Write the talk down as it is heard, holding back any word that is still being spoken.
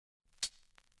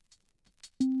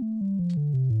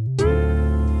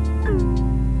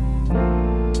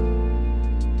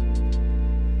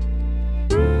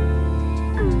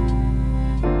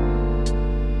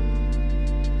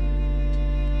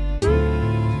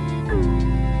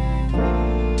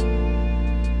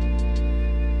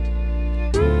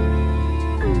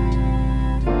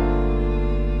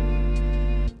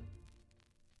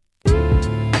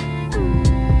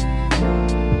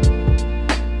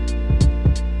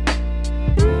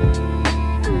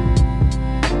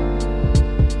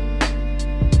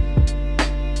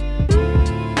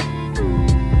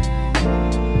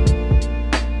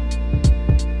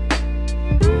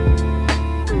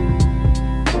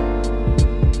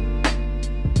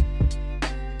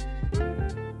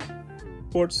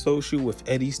Sports Social with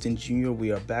Ed Easton Jr.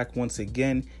 We are back once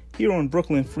again here on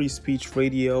Brooklyn Free Speech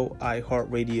Radio,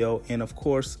 iHeartRadio, and of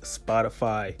course,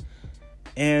 Spotify.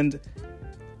 And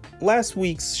last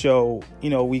week's show,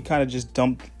 we kind of just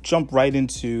jumped right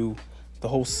into the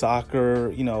whole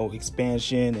soccer,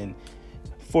 expansion, and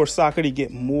for soccer to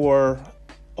get more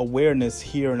awareness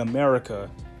here in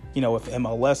America, with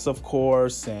MLS, of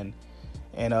course, and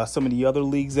some of the other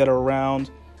leagues that are around.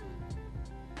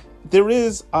 There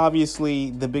is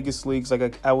obviously the biggest leagues,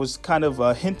 like I was kind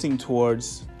of hinting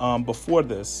towards before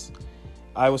this.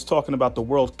 I was talking about the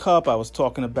World Cup. I was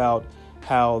talking about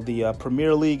how the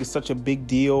Premier League is such a big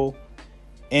deal.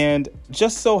 And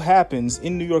just so happens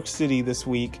in New York City this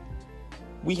week,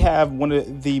 we have one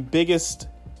of the biggest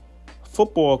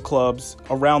football clubs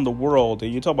around the world.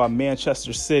 You talk about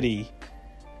Manchester City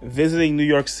visiting New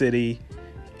York City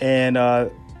and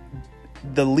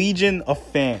the Legion of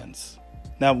fans.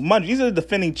 Now, mind you, these are the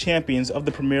defending champions of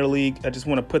the Premier League. I just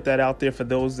want to put that out there for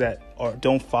those that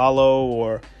don't follow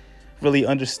or really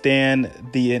understand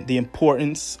the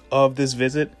importance of this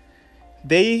visit.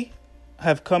 They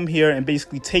have come here and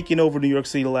basically taken over New York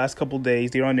City the last couple of days.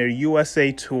 They're on their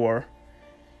USA tour.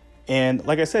 And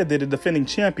like I said, they're the defending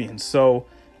champions. So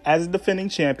as the defending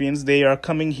champions, they are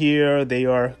coming here. They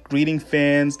are greeting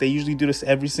fans. They usually do this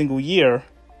every single year.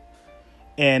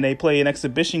 And they play an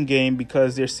exhibition game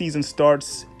because their season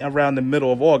starts around the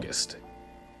middle of August.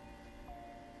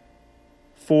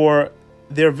 For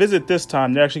their visit this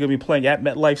time, they're actually going to be playing at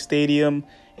MetLife Stadium.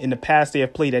 In the past, they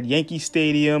have played at Yankee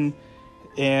Stadium.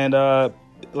 And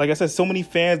like I said, so many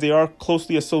fans, they are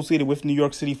closely associated with New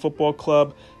York City Football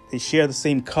Club. They share the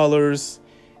same colors.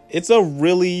 It's a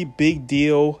really big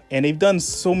deal. And they've done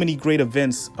so many great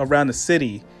events around the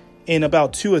city in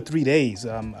about 2 or 3 days.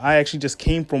 I actually just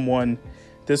came from one.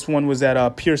 This one was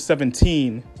at Pier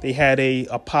 17. They had a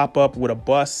pop-up with a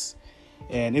bus.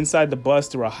 And inside the bus,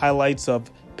 there were highlights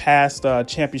of past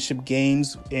championship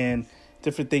games and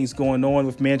different things going on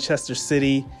with Manchester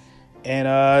City.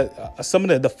 And some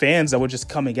of the fans that were just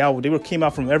coming out, came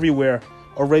out from everywhere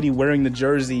already wearing the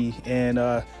jersey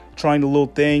and trying the little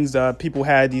things. People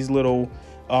had these little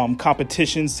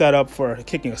competitions set up for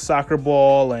kicking a soccer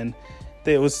ball, and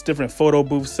there was different photo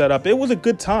booths set up. It was a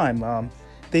good time.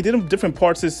 They did in different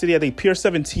parts of the city. I think Pier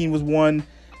 17 was one.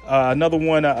 Another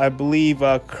one, I believe,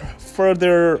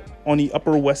 further on the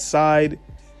Upper West Side.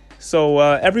 So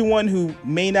everyone who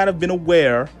may not have been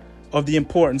aware of the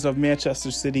importance of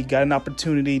Manchester City got an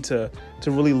opportunity to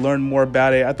really learn more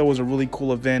about it. I thought it was a really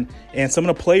cool event. And some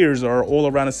of the players are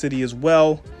all around the city as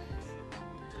well.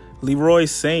 Leroy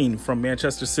Sane from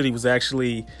Manchester City was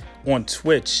actually on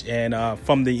Twitch and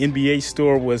from the NBA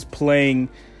store was playing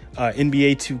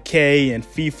NBA 2K and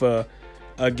FIFA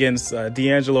against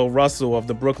D'Angelo Russell of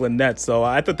the Brooklyn Nets. So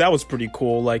I thought that was pretty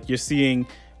cool. Like, you're seeing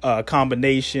a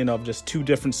combination of just two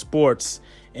different sports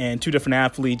and two different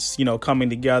athletes, coming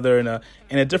together in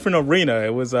a different arena.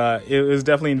 It was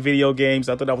definitely in video games.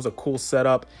 I thought that was a cool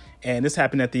setup. And this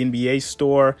happened at the NBA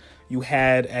store. You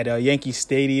had at Yankee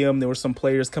Stadium, there were some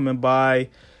players coming by,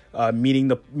 meeting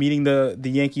the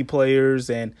Yankee players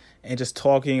and just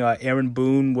talking. Aaron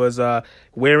Boone was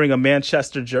wearing a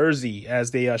Manchester jersey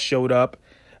as they showed up.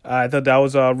 I thought that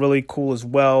was really cool as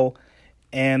well.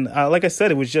 And like I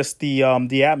said, it was just the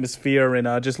atmosphere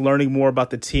and just learning more about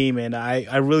the team. And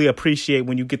I really appreciate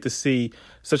when you get to see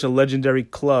such a legendary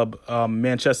club,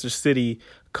 Manchester City,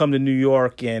 come to New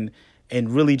York and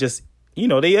really just,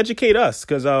 they educate us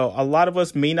because a lot of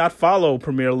us may not follow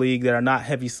Premier League that are not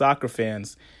heavy soccer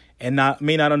fans and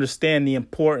may not understand the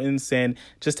importance and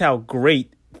just how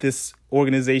great this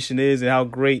organization is and how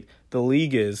great the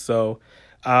league is. So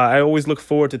I always look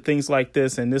forward to things like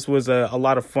this, and this was a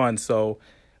lot of fun. So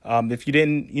if you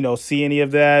didn't, see any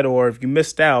of that, or if you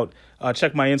missed out,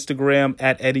 check my Instagram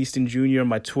at Ed Easton Jr.,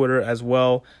 my Twitter as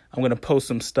well. I'm going to post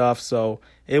some stuff. So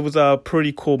it was a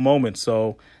pretty cool moment.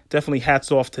 So definitely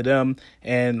hats off to them.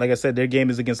 And like I said, their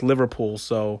game is against Liverpool.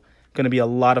 So going to be a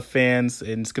lot of fans,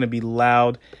 and it's going to be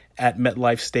loud at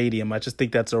MetLife Stadium. I just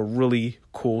think that's a really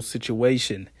cool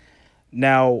situation.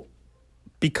 Now,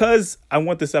 because I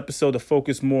want this episode to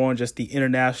focus more on just the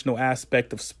international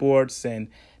aspect of sports and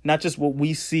not just what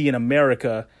we see in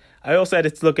America, I also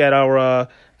had to look at I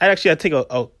had to take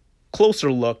a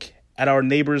closer look at our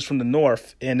neighbors from the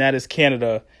north, and that is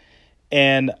Canada.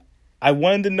 And I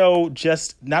wanted to know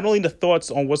just not only the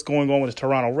thoughts on what's going on with the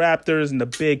Toronto Raptors and the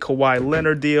big Kawhi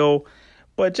Leonard deal,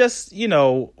 but just,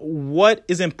 what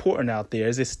is important out there?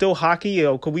 Is it still hockey?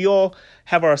 Could we all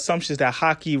have our assumptions that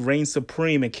hockey reigns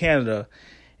supreme in Canada?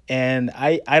 And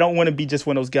I don't want to be just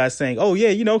one of those guys saying, oh,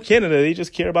 yeah, Canada, they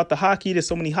just care about the hockey. There's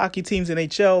so many hockey teams in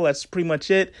NHL. That's pretty much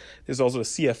it. There's also the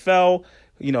CFL,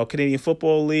 Canadian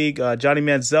Football League. Johnny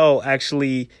Manziel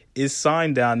actually is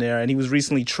signed down there, and he was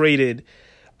recently traded.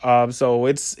 So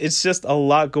it's just a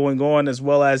lot going on, as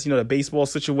well as, the baseball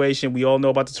situation. We all know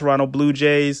about the Toronto Blue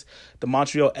Jays. The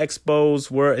Montreal Expos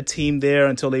were a team there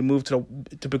until they moved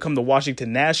to become the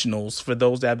Washington Nationals, for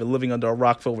those that have been living under a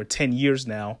rock for over 10 years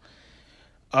now.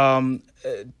 The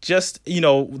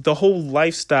whole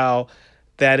lifestyle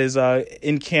that is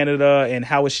in Canada and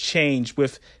how it's changed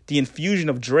with the infusion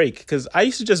of Drake. Because I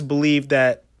used to just believe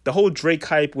that the whole Drake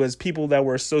hype was people that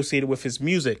were associated with his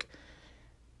music.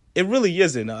 It really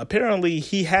isn't. Apparently,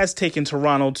 he has taken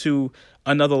Toronto to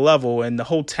another level, and the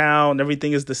whole town,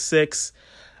 everything is the six.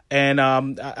 And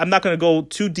I'm not going to go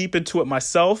too deep into it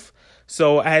myself.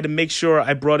 So I had to make sure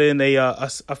I brought in a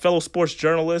fellow sports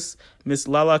journalist, Miss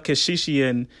Lala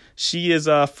Kashishian. She is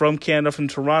from Canada, from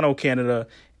Toronto, Canada,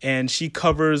 and she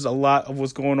covers a lot of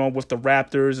what's going on with the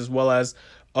Raptors as well as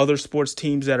other sports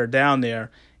teams that are down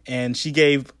there. And she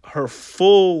gave her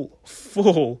full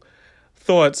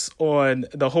thoughts on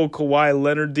the whole Kawhi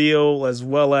Leonard deal, as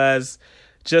well as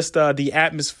just the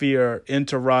atmosphere in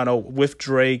Toronto with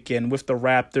Drake and with the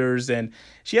Raptors. And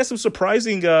she has some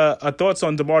surprising thoughts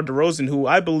on DeMar DeRozan, who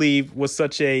I believe was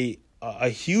such a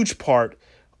huge part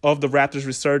of the Raptors'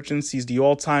 resurgence. He's the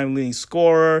all-time leading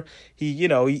scorer.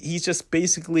 He's just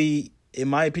basically, in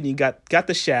my opinion, got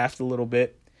the shaft a little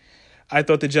bit. I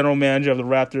thought the general manager of the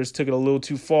Raptors took it a little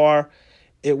too far.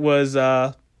 It was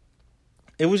just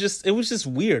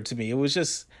weird to me. It was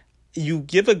just, you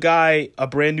give a guy a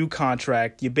brand new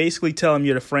contract. You basically tell him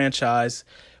you're the franchise.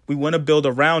 We want to build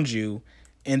around you.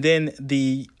 And then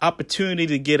the opportunity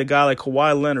to get a guy like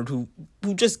Kawhi Leonard, who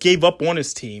just gave up on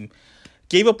his team,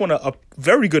 gave up on a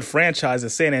very good franchise in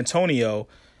San Antonio.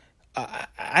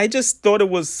 I just thought it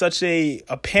was such a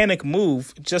panic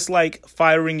move, just like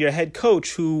firing your head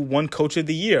coach who won Coach of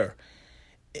the Year.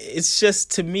 It's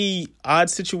just, to me, odd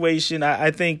situation.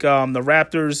 I think the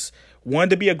Raptors wanted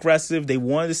to be aggressive. They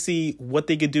wanted to see what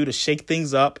they could do to shake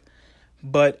things up.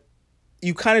 But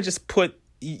you kind of just put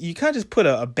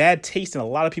a bad taste in a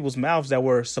lot of people's mouths that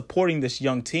were supporting this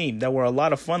young team, that were a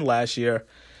lot of fun last year,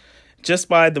 just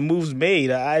by the moves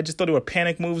made. I just thought they were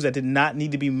panic moves that did not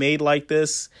need to be made like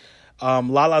this.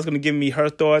 Lala's going to give me her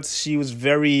thoughts. She was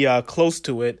very close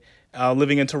to it,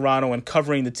 living in Toronto and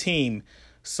covering the team.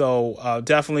 So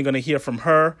definitely going to hear from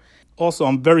her. Also,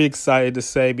 I'm very excited to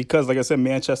say, because, like I said,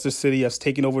 Manchester City has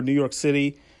taken over New York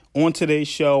City. On today's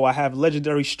show, I have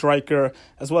legendary striker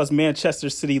as well as Manchester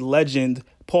City legend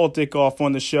Paul Dickoff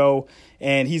on the show.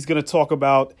 And he's going to talk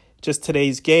about just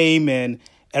today's game and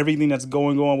everything that's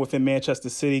going on within Manchester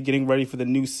City, getting ready for the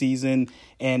new season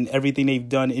and everything they've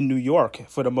done in New York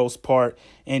for the most part,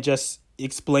 and just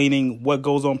explaining what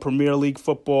goes on Premier League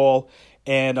football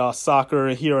and soccer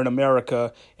here in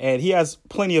America. And he has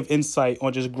plenty of insight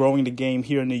on just growing the game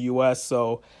here in the U.S.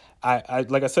 So I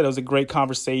like I said, it was a great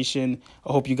conversation.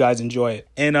 I hope you guys enjoy it.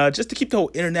 And just to keep the whole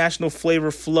international flavor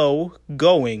flow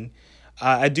going,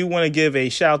 I do want to give a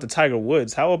shout out to Tiger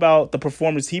Woods. How about the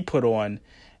performance he put on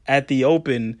at the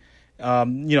Open?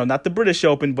 Not the British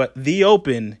Open, but the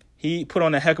Open. He put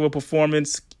on a heck of a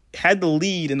performance, had the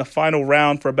lead in the final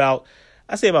round for about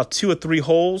 2 or 3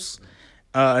 holes.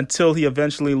 Until he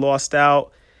eventually lost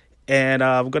out. And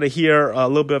we're going to hear a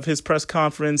little bit of his press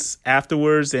conference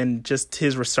afterwards and just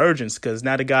his resurgence, because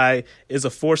now the guy is a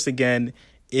force again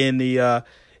in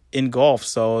golf.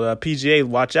 So the PGA,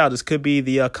 watch out. This could be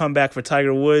the comeback for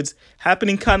Tiger Woods.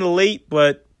 Happening kind of late,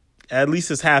 but at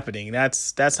least it's happening.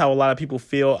 That's how a lot of people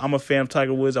feel. I'm a fan of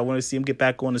Tiger Woods. I want to see him get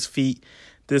back on his feet.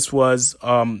 This was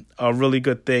a really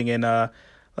good thing. And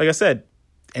like I said,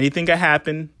 anything can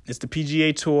happen. It's the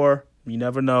PGA Tour. You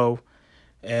never know.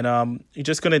 And you're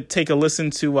just going to take a listen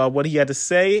to what he had to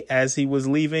say as he was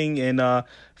leaving and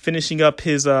finishing up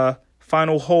his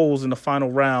final holes in the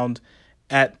final round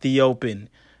at the Open.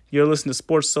 You're listening to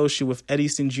Sports Social with Ed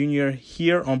Easton Jr.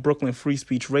 here on Brooklyn Free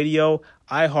Speech Radio,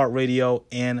 iHeartRadio,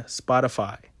 and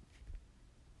Spotify.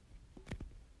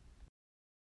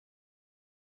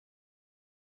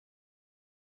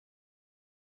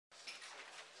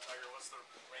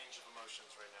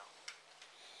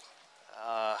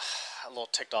 A little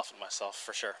ticked off at myself,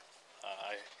 for sure.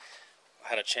 I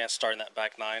had a chance starting that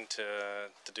back nine to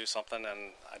do something,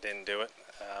 and I didn't do it.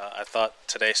 I thought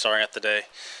today, starting at the day,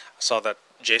 I saw that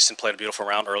Jason played a beautiful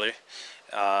round early.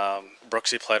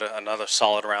 Brooksy played another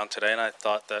solid round today, and I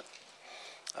thought that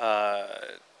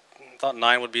thought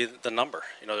 9 would be the number.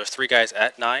 There's 3 guys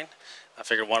at 9. I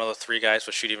figured one of the 3 guys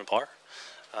would shoot even par.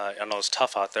 I know it's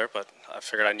tough out there, but I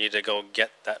figured I needed to go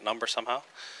get that number somehow.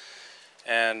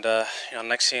 And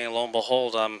next thing, lo and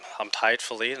behold, I'm tied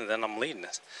for lead, and then I'm leading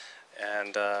it.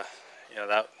 And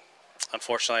that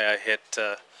unfortunately I hit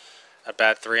a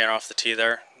bad 3-iron off the tee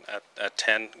there at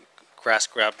 10. Grass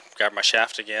grabbed my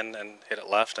shaft again and hit it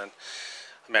left, and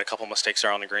I made a couple mistakes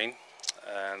there on the green.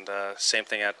 And same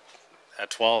thing at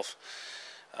 12.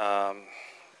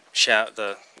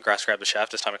 The grass grabbed the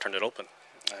shaft. This time I turned it open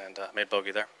and made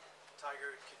bogey there.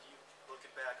 Tiger, could you,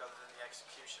 looking back, other than the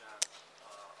execution on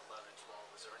 11 and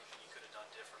 12, was there anything you could have done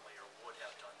differently or would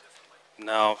have done differently?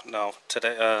 No.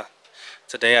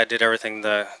 Today I did everything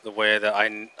the way that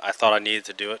I thought I needed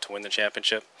to do it to win the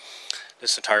championship.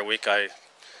 This entire week I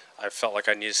felt like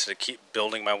I needed to keep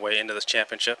building my way into this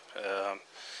championship.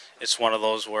 It's one of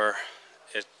those where,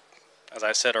 as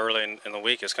I said early in the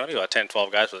week, it's going to be about 10, 12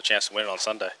 guys with a chance to win it on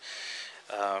Sunday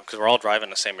because we're all driving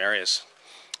the same areas.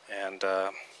 And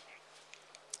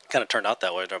kind of turned out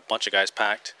that way. There are a bunch of guys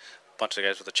packed, a bunch of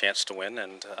guys with a chance to win,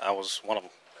 and I was one of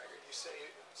them. You say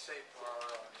par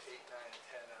on 8, 9, and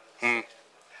 10 out of the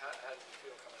How did you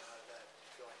feel coming out of that? Did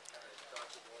you feel like you kind of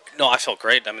dodged the bullet? No, I felt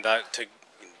great. I mean,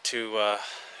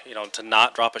 to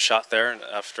not drop a shot there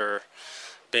after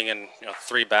being in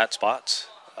 3 bad spots.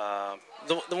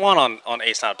 The one on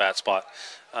 8's not a bad spot.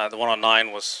 The one on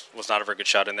 9 was not a very good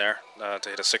shot in there to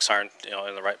hit a 6-iron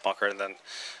in the right bunker, and then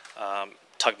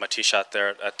tugged my tee shot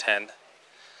there at 10.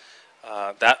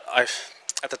 At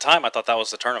the time I thought that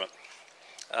was the tournament.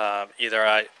 Either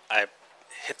I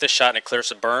hit this shot and it clears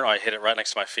the burn, or I hit it right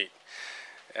next to my feet.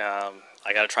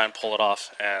 I got to try and pull it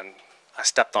off, and I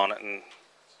stepped on it and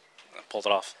I pulled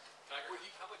it off. Tiger,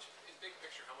 in big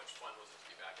picture, how much fun was it to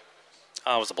be back in the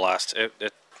mix? It was a blast.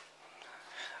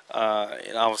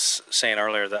 I was saying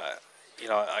earlier that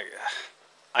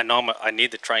I know I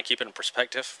need to try and keep it in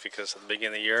perspective, because at the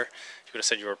beginning of the year, if you would have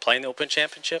said you were playing the Open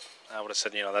Championship, I would have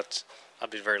said I'd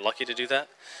be very lucky to do that.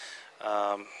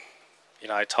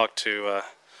 I talked to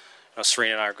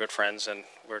Serena and I are good friends, and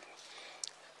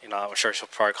I'm sure she'll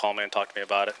probably call me and talk to me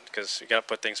about it, because you got to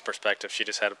put things in perspective. She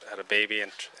just had a baby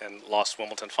and lost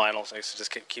Wimbledon finals. I used to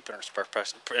just keep it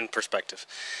in perspective.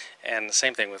 And the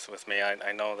same thing with me.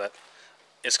 I know that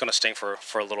it's going to sting for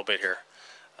a little bit here,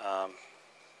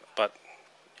 but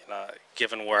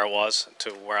given where I was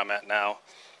to where I'm at now,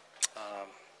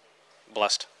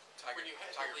 blessed. Tiger, when you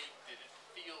had the lead, did it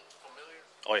feel familiar?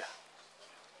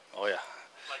 Oh yeah.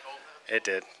 Like old habits?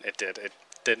 It did. It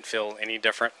didn't feel any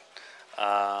different.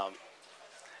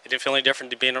 It didn't feel any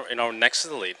different to being next to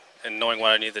the lead and knowing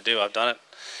what I need to do. I've done it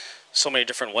so many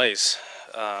different ways.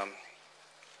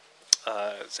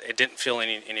 It didn't feel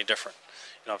any different.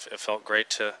 It felt great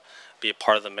to be a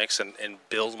part of the mix and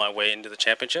build my way into the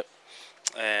championship.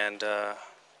 And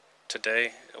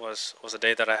today was a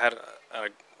day that I had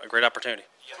a great opportunity.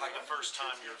 Yeah, like the first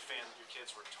time your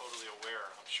kids were totally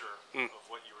aware, I'm sure, of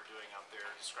what you were doing out there.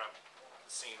 Describe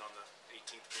the scene on the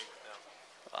 18th green with them.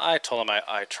 I told them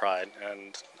I tried,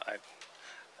 and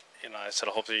I said,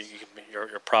 I hope that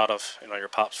you're proud of your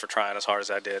pops for trying as hard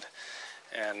as I did.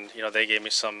 And they gave me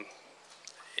some.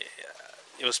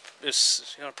 It was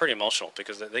pretty emotional,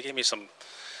 because they gave me some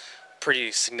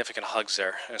pretty significant hugs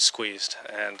there and squeezed,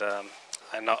 and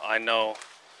I know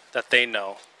that they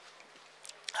know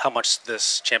how much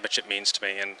this championship means to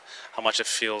me and how much it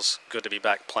feels good to be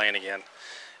back playing again.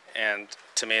 And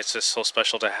to me, it's just so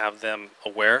special to have them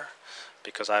aware,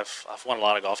 because I've won a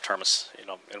lot of golf tournaments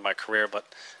in my career, but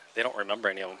they don't remember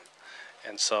any of them.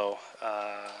 And so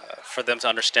for them to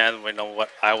understand what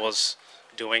I was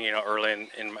doing early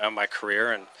in my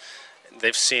career, and only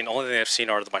thing they've seen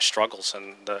are my struggles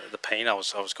and the pain I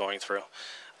was going through.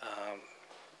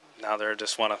 Now they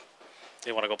just want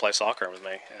to go play soccer with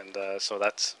me, and so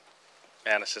it's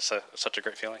just such a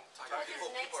great feeling. What is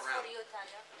next for you,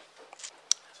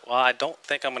 Tiger? Well, I don't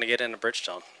think I'm going to get into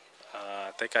Bridgestone.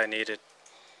 I think I needed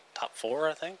top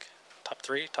 4, top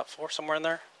 3, top 4, somewhere in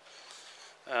there.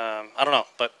 I don't know,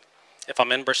 but if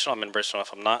I'm in Bristol, I'm in Bristol.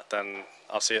 If I'm not, then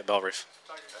I'll see you at Bell Reef.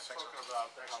 Tiger, you've spoken about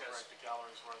how bright the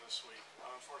galleries were this week.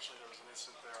 Unfortunately, there was an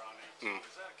incident there on 18.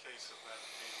 Is that a case of that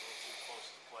being a little too close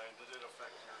to play, and did it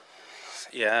affect your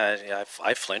shot? Yeah,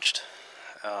 I flinched,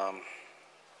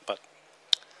 but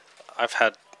I've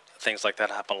had things like that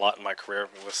happen a lot in my career.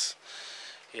 With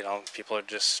people have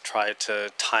just tried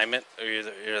to time it,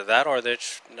 either that or they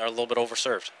are a little bit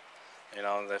overserved.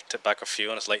 They've tipped back a few,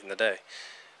 and it's late in the day.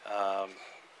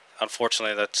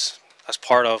 Unfortunately, that's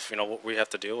part of what we have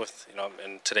to deal with.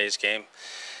 In today's game,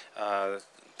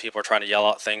 people are trying to yell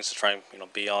out things to try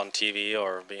and be on TV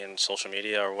or be in social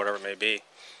media or whatever it may be.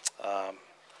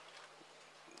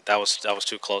 That was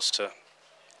too close to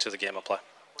the game of play.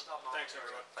 Thanks,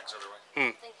 everyone. Thanks,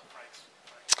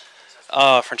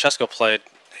 everyone. Francesco played.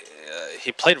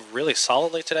 He played really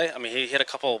solidly today. I mean, he hit a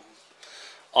couple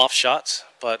off shots,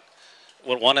 but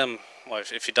what won him, well,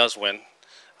 if he does win,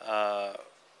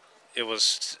 it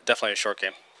was definitely a short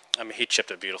game. I mean, he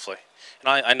chipped it beautifully.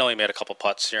 And I know he made a couple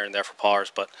putts here and there for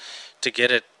pars, but to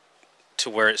get it to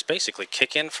where it's basically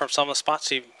kick in from some of the spots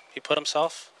he put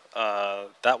himself,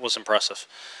 that was impressive.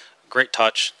 Great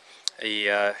touch.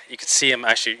 You could see him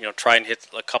actually, try and hit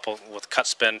a couple with cut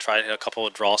spin, try to hit a couple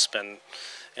with draw spin.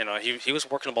 He was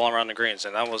working the ball around the greens,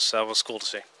 and that was cool to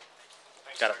see.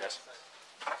 Got it, guys.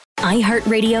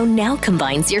 iHeartRadio now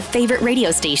combines your favorite radio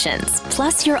stations,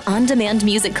 plus your on-demand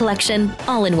music collection,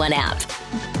 all in one app.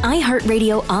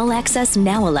 iHeartRadio All Access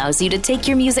now allows you to take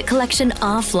your music collection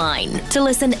offline to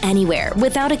listen anywhere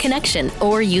without a connection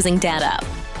or using data.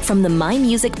 From the My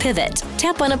Music pivot,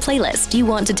 tap on a playlist you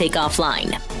want to take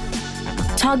offline.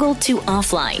 Toggle to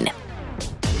offline.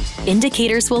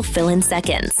 Indicators will fill in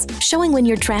seconds, showing when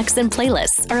your tracks and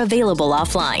playlists are available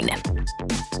offline.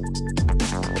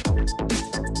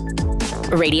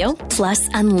 Radio plus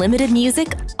unlimited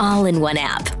music all in one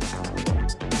app.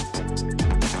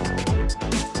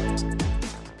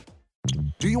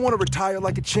 Do you want to retire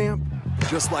like a champ?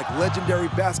 Just like legendary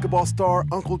basketball star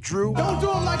Uncle Drew? Don't do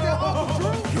it like that, Uncle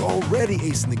Drew! You're already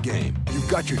acing the game. You've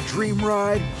got your dream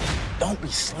ride. Don't be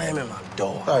slamming my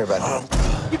door. Sorry about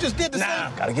that. You just did the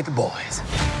same. Gotta get the boys.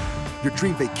 Your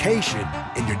dream vacation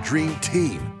and your dream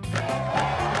team.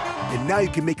 And now you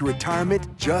can make your retirement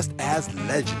just as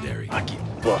legendary. I get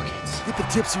buckets. Get the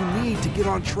tips you need to get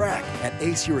on track at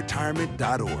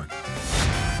aceyourretirement.org.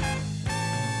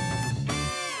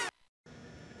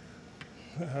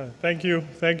 Thank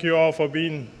you all for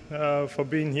being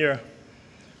here.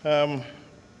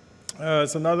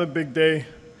 It's another big day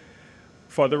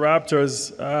for the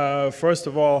Raptors. First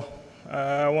of all,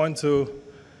 I want to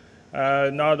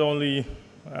not only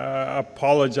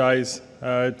apologize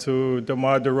to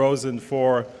DeMar DeRozan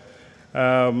for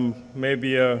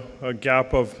maybe a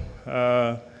gap of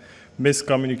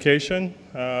miscommunication,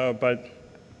 but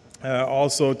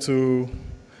also to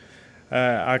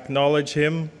acknowledge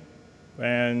him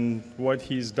and what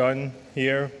he's done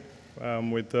here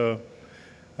with the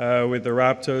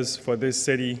Raptors for this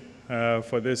city,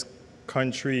 for this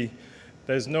country.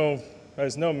 There's no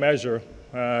measure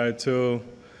to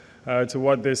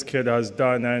what this kid has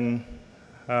done,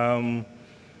 and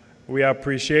we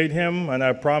appreciate him. And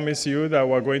I promise you that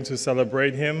we're going to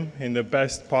celebrate him in the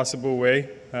best possible way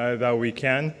that we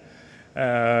can,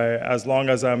 as long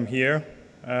as I'm here.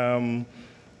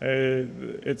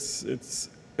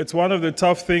 It's one of the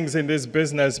tough things in this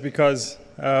business because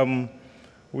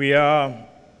we want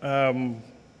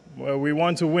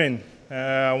to win,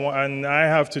 and I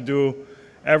have to do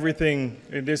everything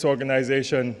in this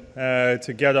organization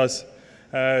to get us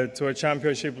to a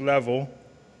championship level.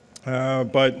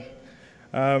 But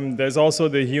there's also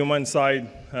the human side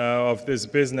of this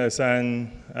business,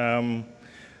 and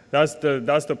that's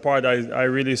the part I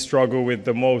really struggle with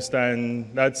the most,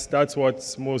 and that's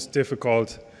what's most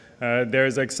difficult.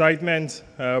 There's excitement,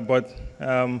 but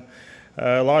a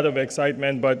lot of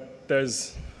excitement, but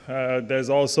there's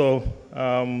also,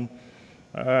 I'm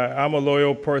a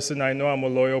loyal person. I know I'm a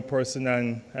loyal person,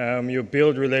 and you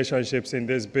build relationships in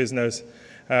this business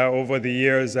over the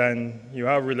years, and you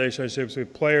have relationships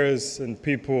with players and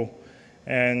people,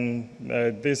 and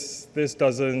this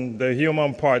doesn't, the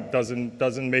human part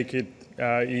doesn't make it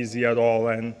easy at all.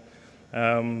 And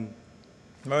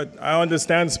but I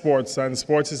understand sports, and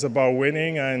sports is about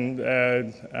winning, and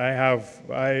I have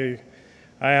a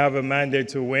mandate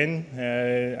to win,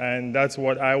 and that's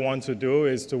what I want to do,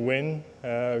 is to win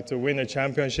a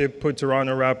championship, put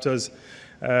Toronto Raptors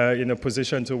in a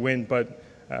position to win. But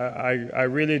I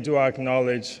really do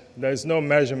acknowledge there's no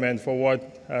measurement for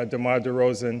what DeMar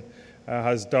DeRozan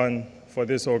has done for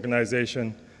this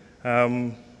organization.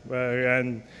 And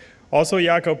also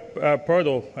Jakob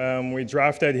Poeltl, we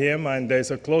drafted him, and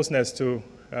there's a closeness to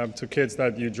kids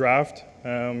that you draft.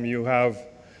 You have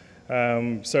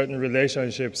certain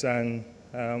relationships, and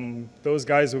those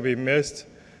guys will be missed.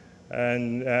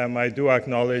 And I do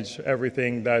acknowledge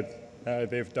everything that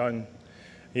they've done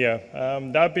here.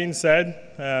 That being said,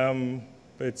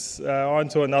 it's on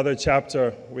to another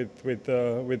chapter with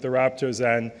the Raptors,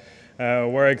 and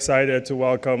we're excited to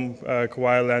welcome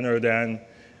Kawhi Leonard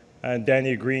and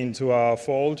Danny Green to our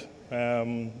fold.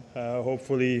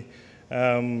 Hopefully,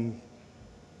 on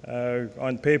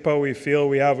paper, we feel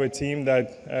we have a team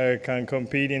that can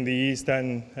compete in the East,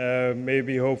 and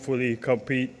maybe hopefully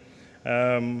compete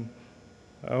to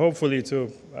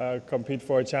compete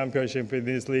for a championship in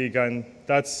this league. And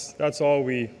that's all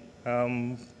we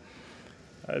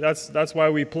That's why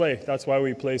we play. That's why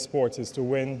we play sports, is to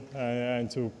win and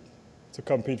to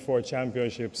compete for a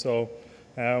championship. So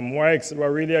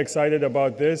we're really excited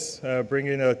about this,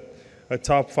 bringing a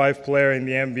top 5 player in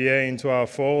the NBA into our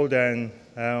fold, and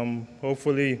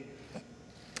hopefully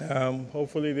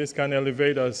this can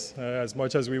elevate us as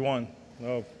much as we want.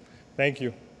 So, thank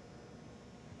you.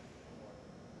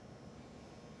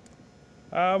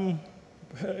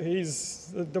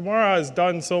 DeMar has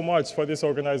done so much for this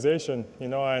organization,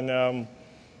 and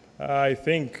I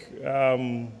think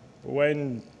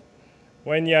when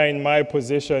you're in my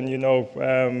position,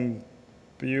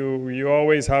 you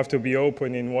always have to be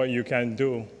open in what you can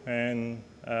do. And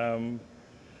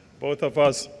both of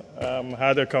us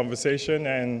had a conversation,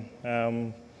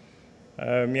 and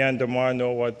me and DeMar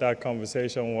know what that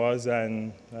conversation was,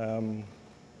 and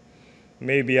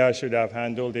maybe I should have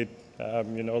handled it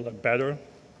better.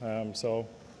 So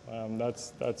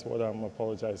that's what I'm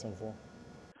apologizing for.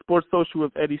 Sports Social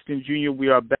with Eddie Stin Jr. We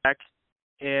are back,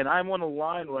 and I'm on the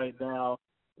line right now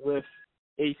with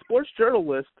a sports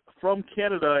journalist from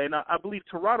Canada, and I believe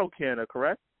Toronto, Canada,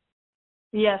 correct?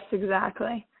 Yes,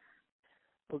 exactly.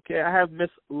 Okay, I have Miss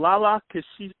Lala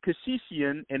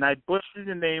Kashishian, and I butchered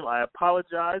your name. I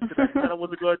apologize, because I said I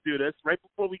wasn't going to do this. Right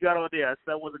before we got on there, I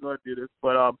said I wasn't going to do this,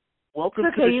 but welcome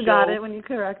it's to okay, the you show. got it when you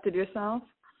corrected yourself.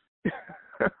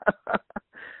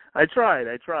 I tried.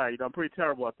 I'm pretty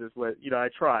terrible at this, but I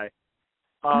try.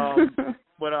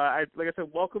 But like I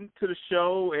said, welcome to the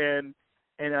show, and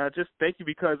just thank you,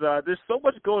 because there's so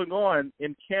much going on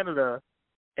in Canada,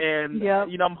 and yep.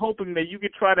 I'm hoping that you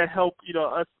could try to help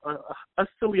us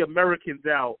silly Americans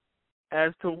out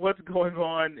as to what's going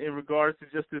on in regards to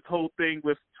just this whole thing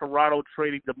with Toronto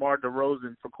trading DeMar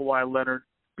DeRozan for Kawhi Leonard,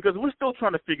 because we're still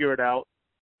trying to figure it out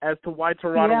as to why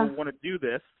Toronto would want to do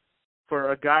this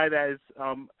for a guy that is,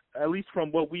 at least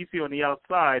from what we see on the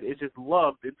outside, is just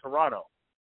loved in Toronto.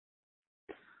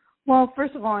 Well,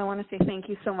 first of all, I want to say thank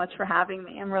you so much for having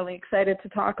me. I'm really excited to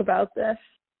talk about this.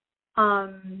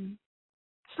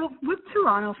 So with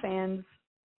Toronto fans,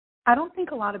 I don't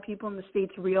think a lot of people in the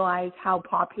States realize how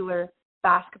popular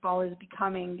basketball is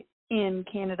becoming in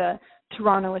Canada,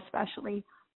 Toronto especially.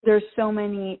 There's so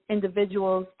many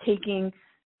individuals taking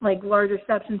larger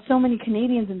steps, and so many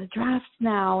Canadians in the drafts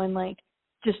now, and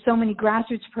just so many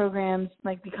grassroots programs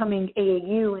becoming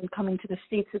AAU and coming to the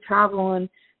States to travel. And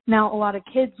now a lot of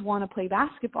kids want to play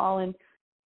basketball, and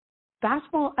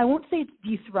basketball, I won't say it's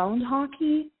dethroned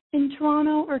hockey in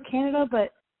Toronto or Canada,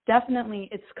 but definitely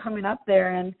it's coming up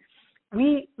there. And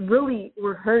we really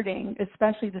were hurting,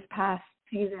 especially this past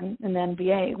season in the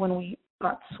NBA when we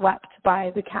got swept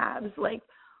by the Cavs.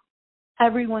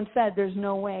 Everyone said there's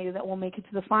no way that we'll make it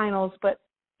to the finals, but at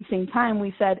the same time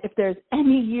we said if there's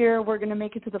any year we're going to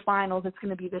make it to the finals, it's going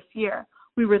to be this year.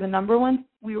 We were the number one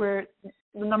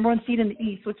seed in the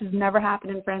East, which has never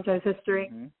happened in franchise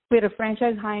history. Mm-hmm. We had a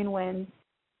franchise high in wins,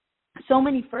 so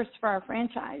many firsts for our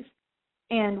franchise,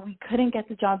 and we couldn't get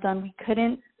the job done. We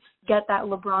couldn't get that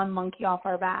LeBron monkey off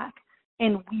our back,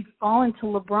 and we've fallen to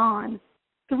LeBron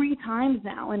 3 times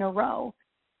now in a row,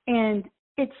 and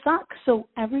it sucks. So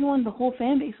everyone, the whole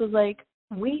fan base was like,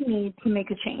 we need to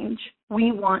make a change.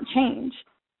 We want change.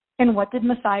 And what did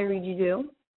Masai Ujiri do?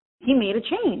 He made a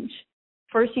change.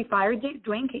 First, he fired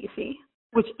Dwayne Casey,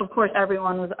 which, of course,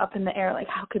 everyone was up in the air,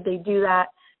 how could they do that?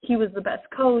 He was the best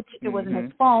coach. It wasn't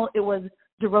his fault. It was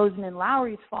DeRozan and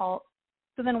Lowry's fault.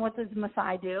 So then what does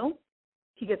Masai do?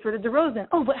 He gets rid of DeRozan.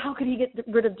 Oh, but how could he get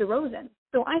rid of DeRozan?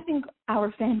 So I think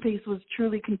our fan base was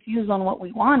truly confused on what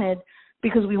we wanted,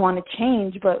 because we want to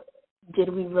change, but did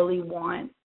we really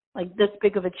want this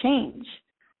big of a change?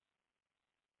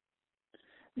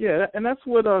 Yeah, and that's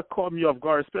what caught me off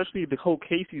guard, especially the whole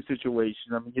Casey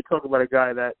situation. I mean, you're talking about a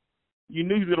guy that you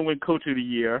knew he was going to win Coach of the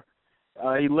Year.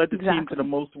 He led the team to the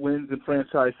most wins in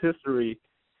franchise history.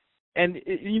 And,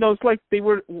 it's like they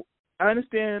were – I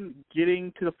understand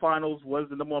getting to the finals was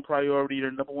the number one priority,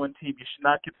 their number one team. You should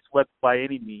not get swept by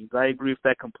any means. I agree with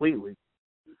that completely.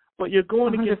 But you're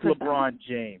going 100%. Against LeBron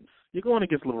James.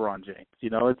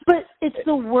 But it's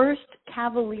the worst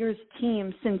Cavaliers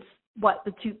team since,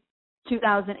 the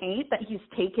 2008 that he's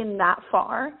taken that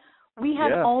far. We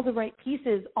had all the right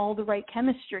pieces, all the right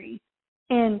chemistry.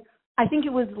 And I think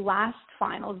it was last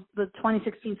finals, the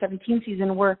 2016-17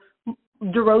 season, where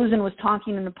DeRozan was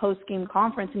talking in the post-game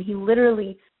conference, and he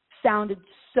literally sounded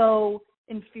so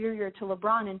inferior to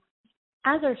LeBron. And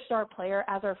as our star player,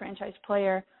 as our franchise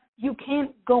player, you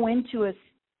can't go into a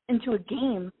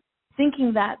game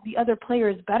thinking that the other player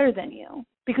is better than you,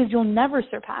 because you'll never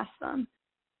surpass them.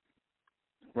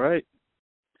 Right.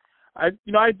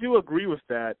 I do agree with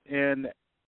that. And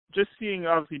just seeing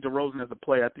obviously DeRozan as a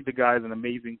player, I think the guy is an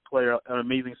amazing player, an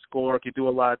amazing scorer, can do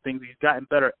a lot of things. He's gotten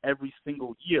better every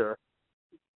single year.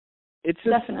 It's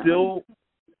just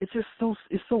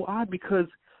it's so odd because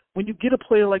when you get a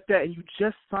player like that and you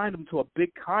just signed him to a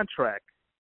big contract,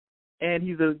 and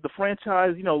he's the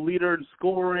franchise, leader in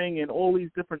scoring and all these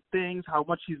different things, how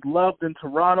much he's loved in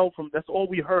Toronto, that's all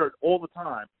we heard all the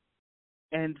time.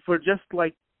 And for just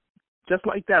like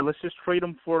that, let's just trade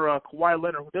him for Kawhi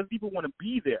Leonard, who doesn't even want to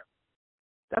be there.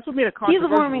 That's what made it controversial.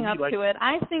 He's warming up to it.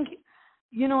 I think,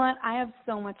 you know what, I have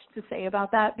so much to say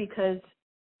about that because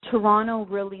Toronto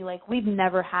really, we've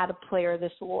never had a player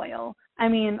this loyal. I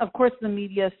mean, of course the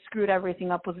media screwed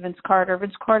everything up with Vince Carter.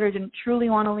 Vince Carter didn't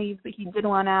truly want to leave, but he did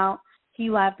want out. He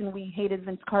left, and we hated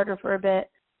Vince Carter for a bit.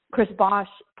 Chris Bosh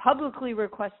publicly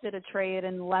requested a trade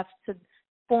and left to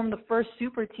form the first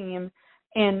super team.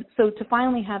 And so to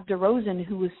finally have DeRozan,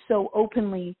 who was so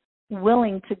openly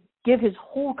willing to give his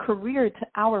whole career to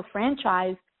our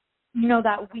franchise,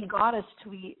 that we got us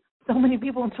tweet. So many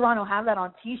people in Toronto have that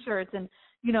on T-shirts and,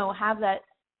 have that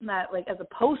as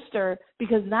a poster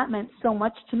because that meant so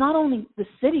much to not only the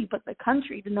city but the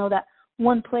country to know that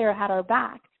one player had our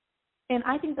back. And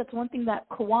I think that's one thing that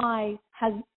Kawhi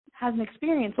hasn't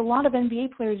experienced. A lot of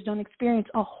NBA players don't experience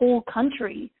a whole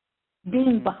country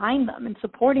being behind them and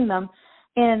supporting them.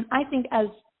 And I think as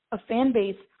a fan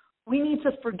base, we need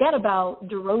to forget about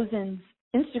DeRozan's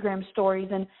Instagram stories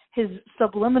and his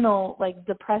subliminal,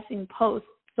 depressing posts,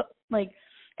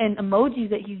 and emojis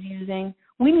that he's using.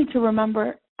 We need to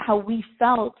remember how we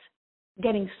felt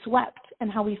getting swept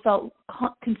and how we felt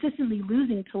consistently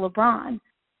losing to LeBron.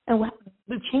 And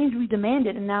the change we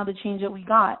demanded and now the change that we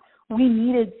got, we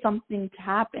needed something to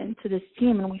happen to this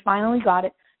team, and we finally got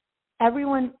it.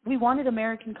 We wanted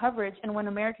American coverage, and when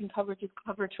American coverage would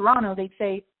cover Toronto, they'd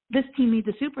say, this team needs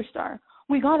a superstar.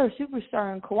 We got our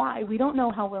superstar in Kawhi. We don't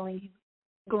know how willing he's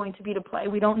going to be to play.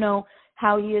 We don't know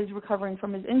how he is recovering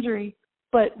from his injury,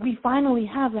 but we finally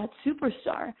have that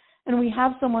superstar, and we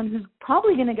have someone who's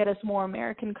probably going to get us more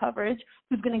American coverage,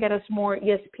 who's going to get us more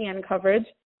ESPN coverage.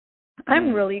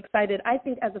 I'm really excited. I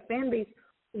think as a fan base,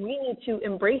 we need to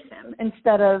embrace him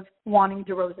instead of wanting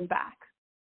DeRozan back.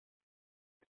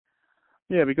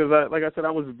 Yeah, because like I said,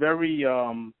 I was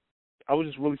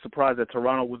just really surprised that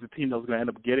Toronto was the team that was going to end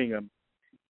up getting him.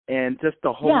 And just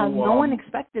the whole... Yeah, no one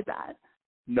expected that.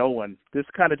 No one. This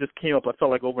kind of just came up, I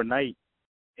felt like, overnight.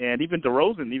 And even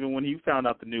DeRozan, even when he found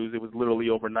out the news, it was literally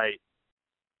overnight.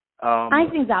 I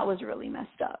think that was really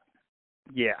messed up.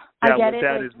 Yeah, I get it.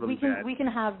 That is really bad. We can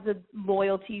have the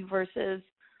loyalty versus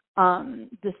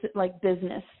this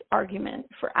business argument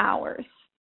for hours,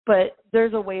 but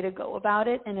there's a way to go about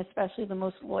it, and especially the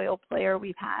most loyal player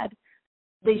we've had,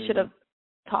 they should have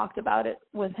talked about it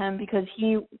with him because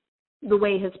the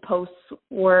way his posts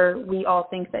were, we all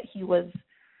think that he was,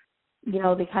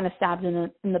 they kind of stabbed him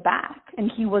in the back,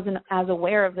 and he wasn't as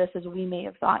aware of this as we may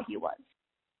have thought he was.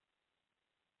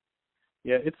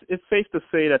 Yeah, it's safe to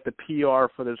say that the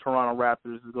PR for the Toronto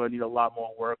Raptors is going to need a lot more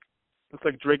work. Looks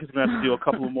like Drake is going to have to do a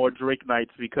couple of more Drake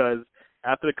nights because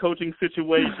after the coaching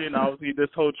situation, obviously this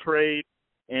whole trade,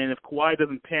 and if Kawhi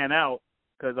doesn't pan out,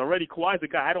 because already Kawhi's a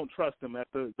guy, I don't trust him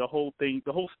after the whole thing,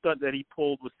 the whole stunt that he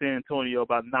pulled with San Antonio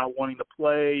about not wanting to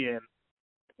play and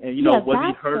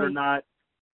was he hurt or not.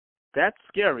 That's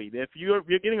scary. If you're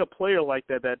getting a player like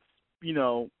that, that's,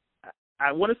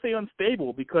 I want to say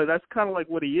unstable because that's kind of like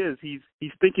what he is.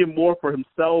 He's thinking more for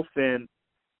himself and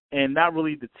not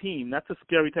really the team. That's a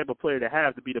scary type of player to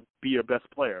have to be your best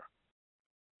player.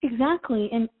 Exactly,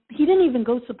 and he didn't even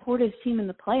go support his team in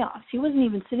the playoffs. He wasn't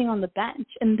even sitting on the bench,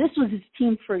 and this was his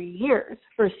team for years,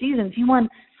 for seasons. He won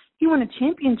a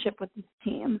championship with his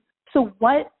team. So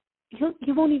what?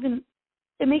 He won't even.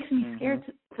 It makes me scared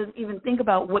to even think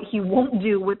about what he won't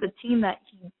do with a team that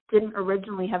he didn't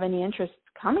originally have any interest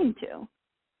coming to.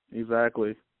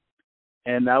 Exactly.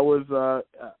 And that was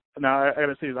now I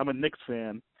gotta say I'm a Knicks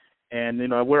fan, and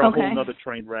we're a whole nother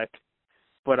train wreck.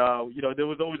 But there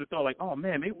was always a thought like, oh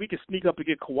man, maybe we could sneak up and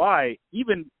get Kawhi.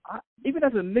 Even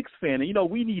as a Knicks fan, and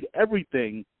we need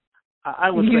everything. I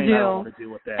was saying I don't want to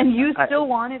deal with that. And you still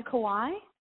wanted Kawhi?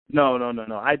 No.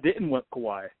 I didn't want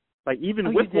Kawhi. Like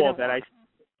even with all that, I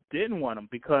didn't want him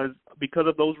because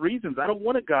of those reasons. I don't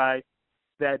want a guy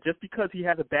that just because he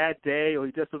has a bad day or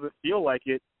he just doesn't feel like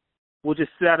it will just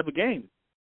sit out of a game.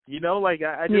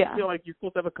 I just feel like you're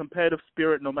supposed to have a competitive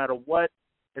spirit no matter what,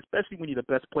 especially when you're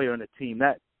the best player on the team.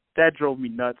 That drove me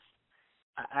nuts.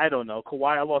 I don't know.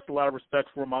 Kawhi, I lost a lot of respect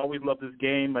for him. I always loved his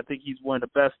game. I think he's one of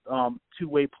the best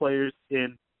two-way players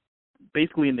in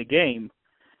the game.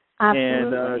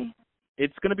 Absolutely. And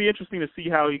it's going to be interesting to see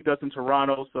how he does in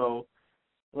Toronto. So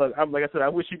look, like I said, I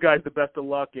wish you guys the best of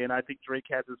luck, and I think Drake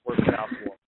has this working out for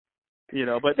him. You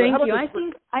know, but thank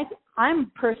you.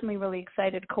 I'm personally really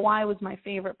excited. Kawhi was my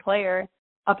favorite player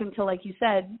up until, like you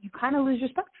said, you kind of lose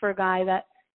respect for a guy that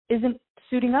isn't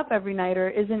suiting up every night or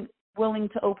isn't willing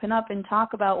to open up and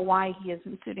talk about why he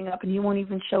isn't suiting up, and he won't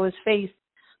even show his face.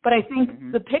 But I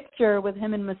think the picture with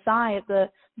him and Masai at the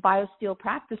BioSteel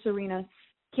practice arena,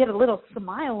 he had a little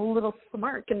smile, a little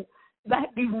smirk, and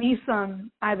that gave me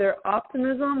some either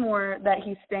optimism or that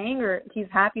he's staying or he's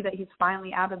happy that he's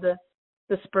finally out of the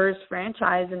Spurs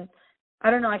franchise. And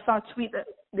I don't know, I saw a tweet that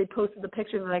they posted the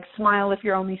picture like, smile if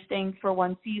you're only staying for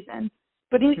one season.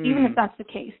 But even if that's the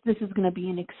case, this is going to be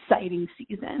an exciting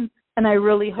season. And I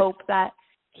really hope that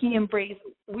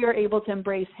we're able to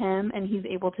embrace him and he's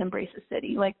able to embrace the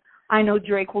city. Like, I know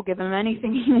Drake will give him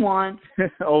anything he wants.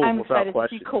 I'm excited to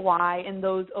see Kawhi in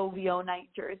those OVO night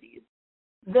jerseys.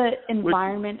 The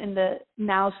environment in the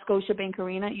now Scotiabank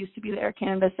Arena, it used to be the Air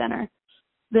Canada Center.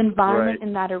 The environment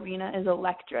in that arena is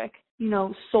electric. You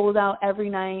know, sold out every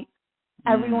night.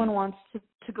 Everyone wants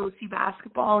to go see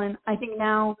basketball. And I think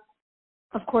now,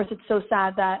 of course, it's so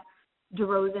sad that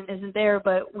DeRozan isn't there,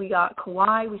 but we got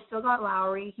Kawhi. We still got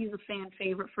Lowry. He's a fan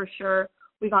favorite for sure.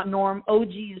 We got Norm. OG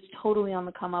is totally on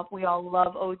the come up. We all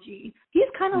love OG. He's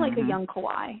kind of like a young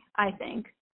Kawhi, I think.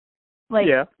 Like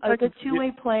a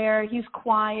two-way player. He's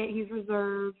quiet. He's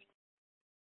reserved.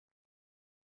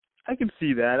 I can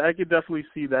see that. I can definitely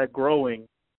see that growing.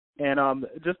 And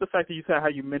just the fact that you said how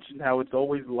you mentioned how it's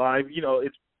always live, you know,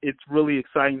 it's really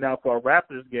exciting now for our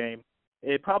Raptors game.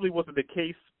 It probably wasn't the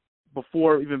case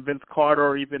before even Vince Carter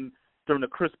or even during the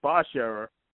Chris Bosh era.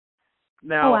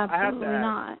 Now, absolutely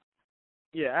not.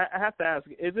 Yeah, I have to ask,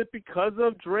 is it because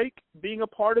of Drake being a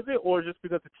part of it or just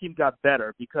because the team got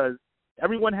better? Because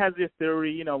everyone has their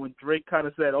theory, you know, when Drake kind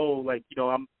of said, I'm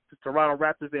the Toronto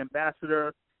Raptors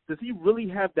ambassador, does he really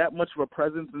have that much of a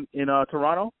presence in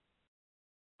Toronto?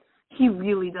 He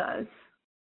really does.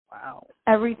 Wow.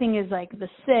 Everything is like the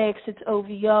Six, it's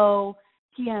OVO.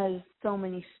 He has so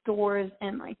many stores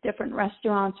and like different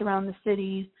restaurants around the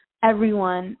cities.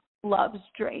 Everyone loves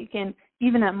Drake. And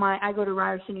even I go to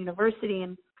Ryerson University,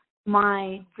 and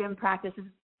my gym practice is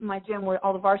my gym where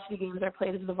all the varsity games are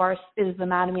played is the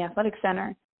Mattamy Athletic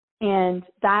Center. And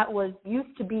that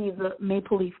used to be the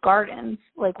Maple Leaf Gardens,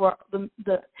 like where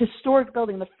the historic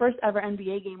building, the first ever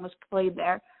NBA game was played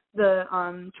there. The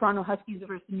Toronto Huskies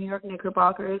versus the New York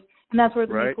Knickerbockers, and that's where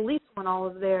the Maple Leafs won all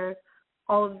of their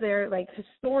like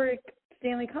historic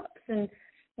Stanley Cups. And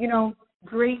you know,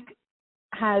 Drake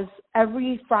has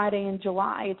every Friday in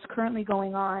July. It's currently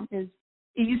going on. It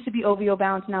used to be OVO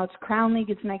Bounce, now it's Crown League.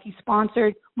 It's Nike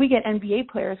sponsored. We get NBA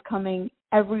players coming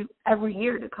every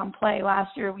year to come play.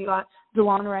 Last year we got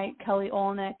DeLon Wright, Kelly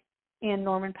Olynyk, and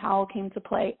Norman Powell came to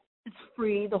play. It's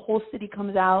free. The whole city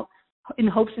comes out in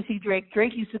hopes to see Drake.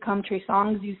 Drake used to come. Trey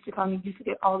Songz used to come. You used to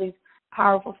get all these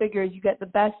powerful figures. You get the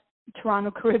best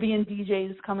Toronto Caribbean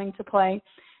DJs coming to play.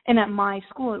 And at my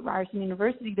school at Ryerson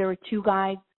University, there were two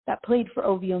guys that played for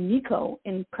OVO Nico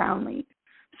in Crown League.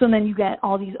 So then you get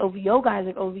all these OVO guys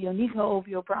like OVO Nico,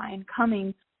 OVO Brian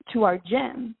coming to our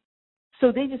gym.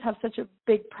 So they just have such a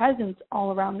big presence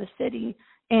all around the city.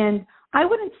 And I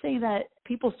wouldn't say that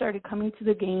people started coming to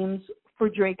the games for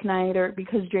Drake night or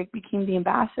because Drake became the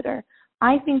ambassador.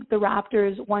 I think the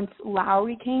Raptors, once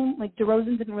Lowry came, like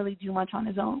DeRozan didn't really do much on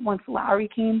his own. Once Lowry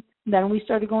came, then we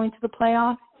started going to the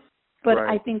playoffs. But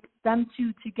I think them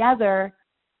two together,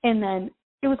 and then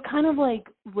it was kind of like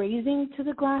raising to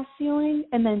the glass ceiling,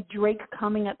 and then Drake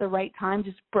coming at the right time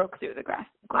just broke through the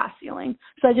glass ceiling.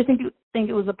 So I just think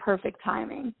it was a perfect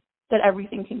timing that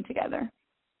everything came together.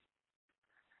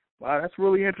 Wow, that's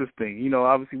really interesting. You know,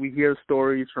 obviously we hear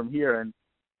stories from here, and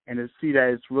to see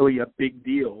that it's really a big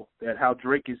deal, that how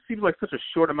Drake seems like such a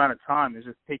short amount of time is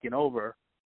just taking over.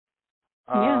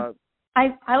 Yeah.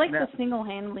 I like to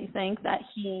single-handedly think that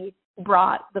he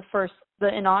brought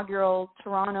the inaugural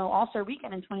Toronto All-Star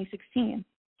Weekend in 2016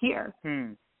 here.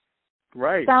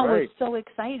 Right. That was so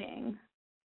exciting.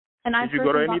 And Did you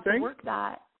go to anything? Got to work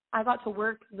that. I got to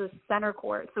work the center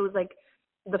court, so it was like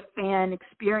the fan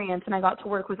experience, and I got to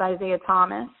work with Isaiah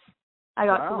Thomas. I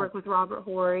got to work with Robert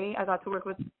Horry. I got to work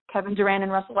with Kevin Durant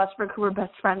and Russell Westbrook, who were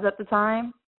best friends at the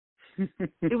time.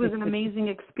 It was an amazing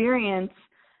experience,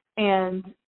 and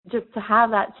just to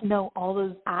have that, to know all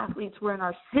those athletes were in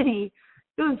our city,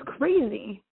 it was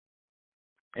crazy.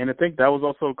 And I think that was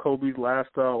also Kobe's last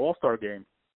All-Star game.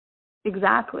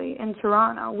 Exactly. In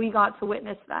Toronto. We got to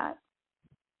witness that.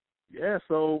 Yeah,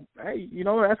 so, hey, you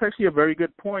know, that's actually a very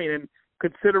good point. And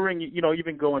considering, you know,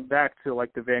 even going back to,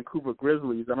 like, the Vancouver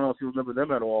Grizzlies, I don't know if you remember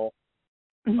them at all.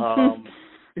 The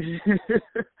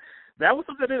that was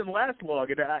something that didn't last long.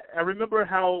 And I remember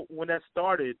how when that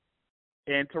started,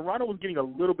 and Toronto was getting a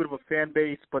little bit of a fan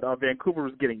base, but Vancouver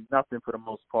was getting nothing for the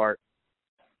most part.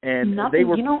 And nothing. They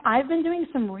were, I've been doing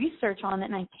some research on it,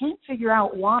 and I can't figure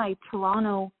out why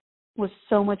Toronto was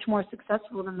so much more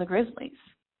successful than the Grizzlies.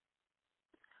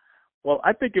 Well,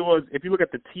 I think it was, if you look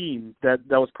at the team that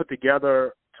was put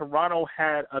together, Toronto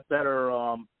had a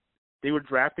better, they were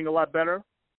drafting a lot better,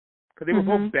 because they were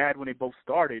both bad when they both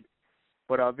started.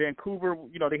 But Vancouver,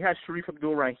 they had Sharif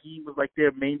Abdul-Rahim was like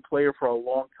their main player for a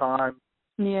long time.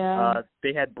 Yeah.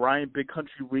 They had Brian Big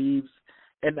Country Reeves.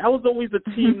 And that was always a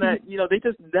team that, they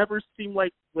just never seemed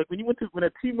like when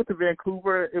a team went to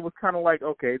Vancouver, it was kind of like,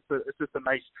 okay, it's just a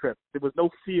nice trip. There was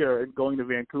no fear in going to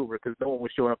Vancouver because no one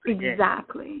was showing up to the game.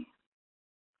 Exactly.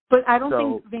 But I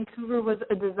don't think Vancouver was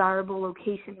a desirable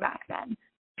location back then.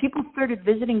 People started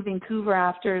visiting Vancouver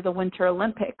after the Winter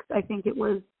Olympics. I think it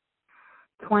was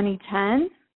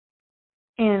 2010.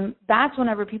 And that's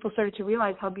whenever people started to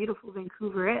realize how beautiful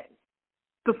Vancouver is.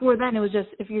 Before then, it was just,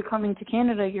 if you're coming to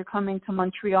Canada, you're coming to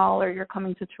Montreal or you're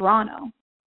coming to Toronto.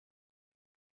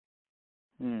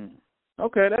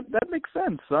 Okay, that makes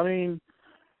sense. I mean,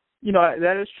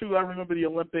 that is true. I remember the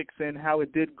Olympics and how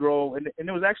it did grow. And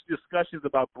there was actually discussions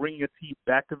about bringing a team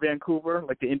back to Vancouver,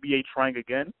 like the NBA trying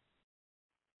again.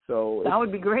 So that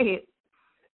would be great.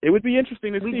 It would be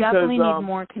interesting to see. We definitely need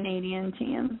more Canadian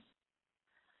teams.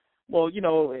 Well,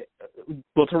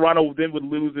 Toronto then would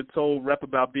lose its whole rep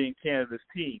about being Canada's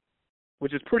team,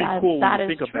 which is pretty cool when you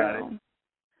think about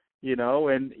it.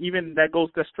 And even that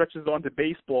stretches on to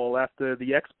baseball. After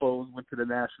the Expos went to the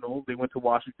Nationals, they went to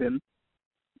Washington.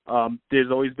 There's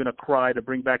always been a cry to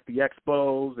bring back the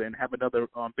Expos and have another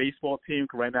baseball team.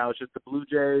 Cause right now it's just the Blue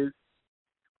Jays.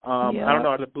 I don't know,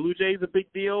 are the Blue Jays a big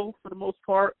deal for the most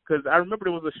part? Because I remember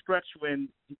there was a stretch when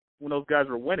those guys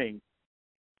were winning.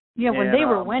 Yeah, when they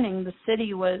were winning, the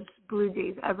city was Blue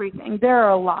Jays everything. There are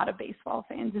a lot of baseball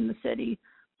fans in the city,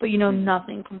 but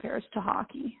nothing compares to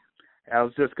hockey. I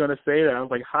was just going to say that. I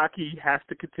was like, hockey has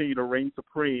to continue to reign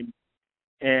supreme.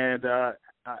 And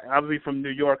obviously from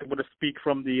New York, I'm going to speak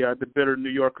from the bitter New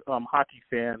York hockey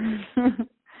fans.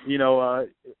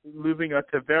 Losing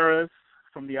Tavares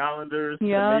from the Islanders to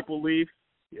the Maple Leafs.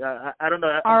 I don't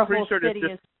know. Our I'm pretty whole sure city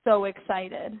is so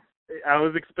excited. I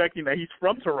was expecting that. He's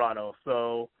from Toronto,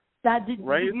 so... Did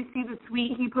you see the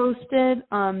tweet he posted?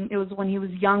 It was when he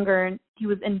was younger and he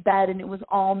was in bed and it was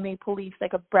all Maple Leafs,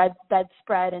 like a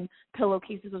bedspread and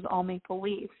pillowcases was all Maple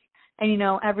Leafs. And,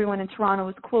 everyone in Toronto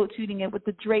was quote tweeting it with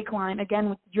the Drake line, again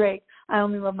with Drake, I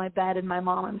only love my bed and my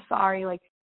mom, I'm sorry. Like,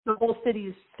 the whole city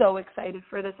is so excited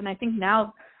for this. And I think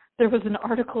now there was an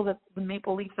article that the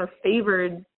Maple Leafs are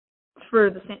favored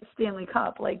for the Stanley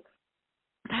Cup. Like,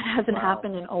 that hasn't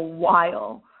happened in a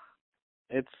while.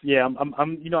 I'm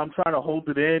trying to hold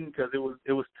it in because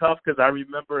it was tough because I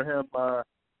remember him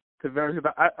Tavares.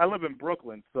 I live in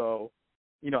Brooklyn, so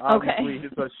obviously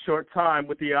it's a short time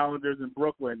with the Islanders in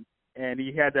Brooklyn, and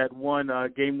he had that one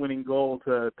game-winning goal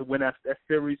to win that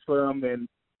series for them, and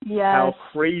how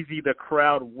crazy the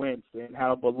crowd went and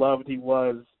how beloved he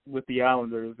was with the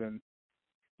Islanders. And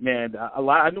man, a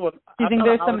lot. Do you think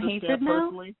there's some hatred now?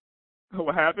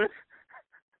 What happened?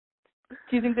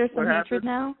 Do you think there's some hatred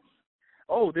now?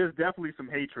 Oh, there's definitely some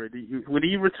hatred. When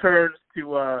he returns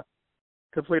to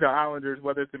play the Islanders,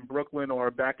 whether it's in Brooklyn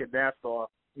or back at Nassau,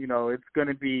 it's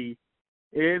gonna be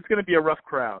a rough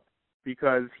crowd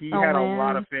because he had a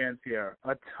lot of fans here,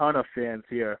 a ton of fans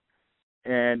here,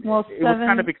 and it was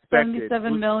kind of expected.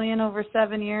 $77 million over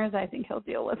 7 years. I think he'll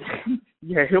deal with it.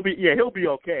 Yeah, he'll be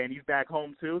okay, and he's back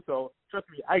home too. So trust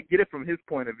me, I get it from his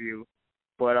point of view.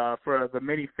 But for the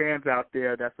many fans out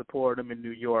there that support him in New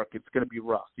York, it's going to be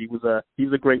rough. He's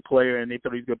a great player, and they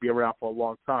thought he was going to be around for a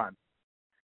long time.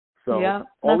 So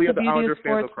all the other Islander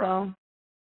fans will cry.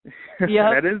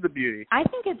 That is the beauty. I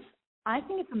think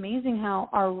it's amazing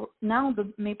how now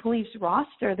the Maple Leafs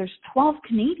roster, there's 12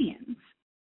 Canadians.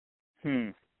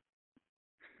 And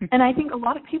I think a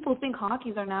lot of people think hockey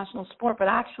is our national sport, but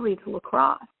actually it's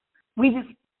lacrosse.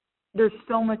 There's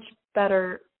so much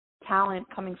better talent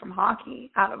coming from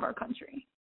hockey out of our country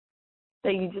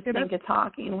that you just think it's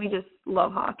hockey, and we just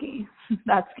love hockey.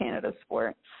 That's Canada's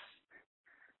sport.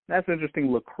 That's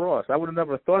interesting, lacrosse. I would have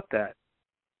never thought that.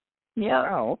 Yeah.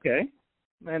 Wow, okay.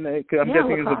 And I'm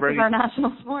guessing it's a very... is our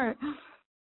national sport.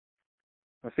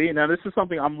 See, now this is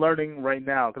something I'm learning right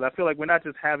now because I feel like we're not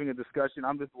just having a discussion.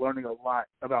 I'm just learning a lot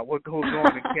about what goes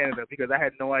on in Canada because I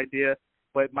had no idea.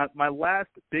 But my last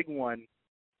big one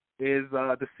is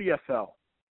the CFL.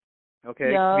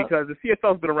 Okay, because the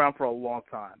CFL's been around for a long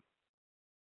time,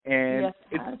 and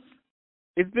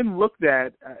it's been looked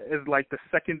at as like the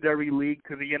secondary league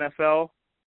to the NFL.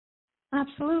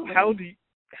 Absolutely.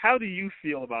 How do you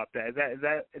feel about that? Is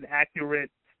that an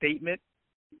accurate statement?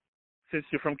 Since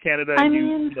you're from Canada, and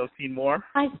you've seen more.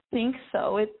 I think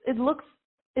so.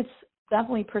 It's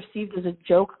definitely perceived as a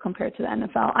joke compared to the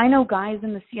NFL. I know guys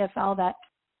in the CFL that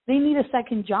they need a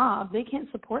second job. They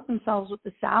can't support themselves with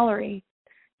the salary.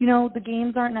 The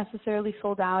games aren't necessarily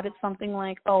sold out. It's something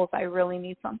like, oh, if I really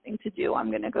need something to do,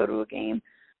 I'm going to go to a game.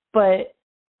 But,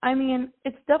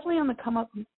 it's definitely on the come up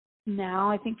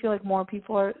now. I feel like more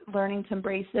people are learning to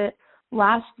embrace it.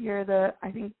 Last year,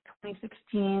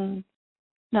 17-18,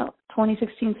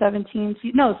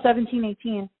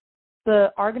 the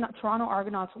Toronto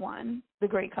Argonauts won the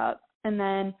Grey Cup, and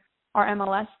then our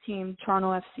MLS team,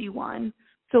 Toronto FC, won.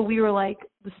 So we were like,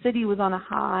 the city was on a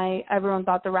high. Everyone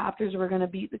thought the Raptors were going to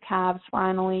beat the Cavs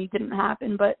finally. Didn't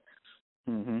happen, but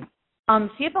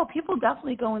CFL people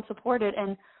definitely go and support it.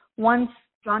 And once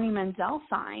Johnny Manziel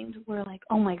signed, we're like,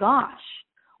 oh my gosh,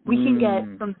 we can get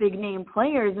some big name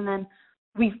players. And then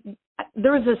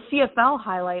there was a CFL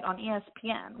highlight on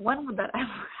ESPN. When would that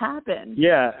ever happen?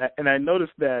 Yeah, and I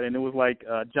noticed that, and it was like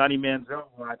Johnny Manziel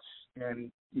watch, and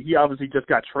he obviously just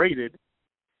got traded.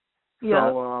 Yeah.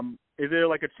 So is there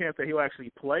like a chance that he'll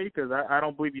actually play? Because I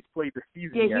don't believe he's played the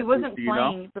season yet. Yeah, he wasn't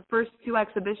playing. The first 2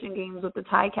 exhibition games with the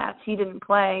Ticats, he didn't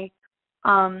play.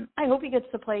 I hope he gets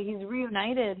to play. He's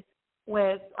reunited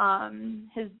with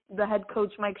the head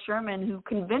coach, Mike Sherman, who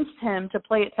convinced him to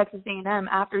play at Texas A&M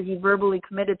after he verbally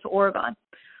committed to Oregon.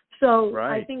 So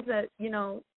I think that,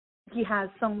 he has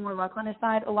some more luck on his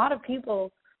side. A lot of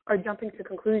people are jumping to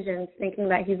conclusions thinking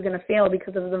that he's going to fail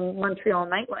because of the Montreal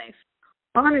nightlife.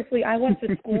 Honestly, I went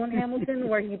to school in Hamilton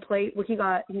where he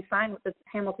signed with the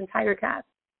Hamilton Tiger Cats.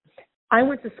 I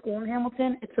went to school in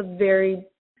Hamilton. It's a very,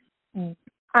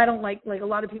 I don't like a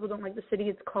lot of people don't like the city.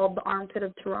 It's called the armpit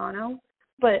of Toronto,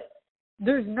 but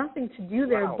there's nothing to do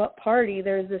there but party.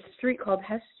 There's this street called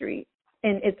Hess Street,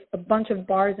 and it's a bunch of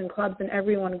bars and clubs, and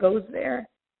everyone goes there.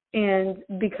 And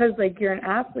because you're an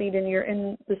athlete and you're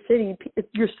in the city,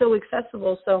 you're so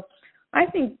accessible. So I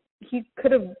think he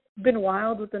could have been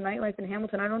wild with the nightlife in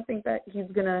Hamilton. I don't think that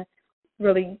he's going to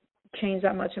really change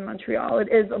that much in Montreal. It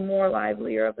is a more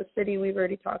livelier of a city. We've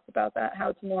already talked about that, how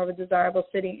it's more of a desirable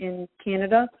city in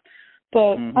Canada.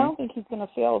 But I don't think he's going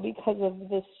to fail because of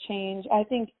this change. I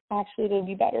think actually it'll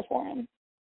be better for him.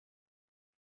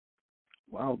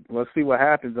 Well, let's see what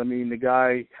happens. The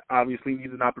guy obviously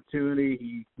needs an opportunity.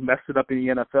 He messed it up in the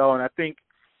NFL, and I think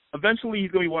eventually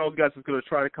he's going to be one of those guys that's going to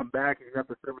try to come back. He's going to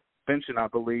have to serve a suspension, I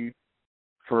believe,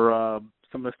 for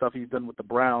some of the stuff he's done with the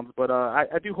Browns. But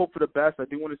I do hope for the best. I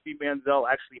do want to see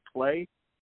Manziel actually play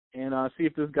and see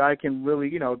if this guy can really,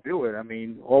 do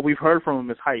it. All we've heard from him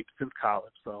is hype since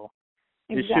college, so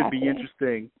it should be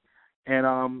interesting.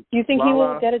 And do you think he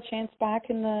will get a chance back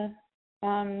in the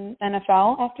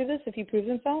NFL after this if he proves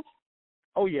himself?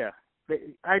 Oh, yeah.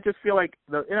 I just feel like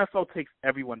the NFL takes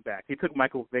everyone back. They took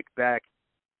Michael Vick back.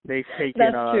 They've taken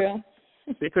That's true.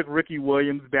 They took Ricky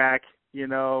Williams back,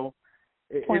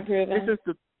 Point proven.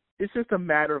 It's just a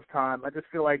matter of time. I just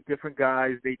feel like different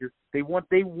guys, they want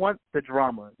the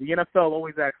drama. The NFL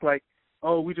always acts like,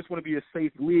 oh, we just want to be a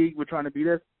safe league. We're trying to be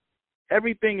this.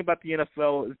 Everything about the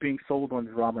NFL is being sold on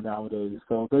drama nowadays,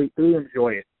 so they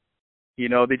enjoy it.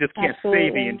 They just can't say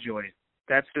they enjoy it.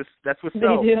 That's what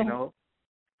sells.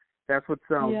 That's what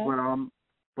sells. Yeah.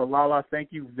 But Lala, thank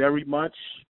you very much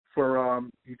for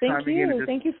you chiming in. And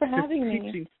Thank you for having me.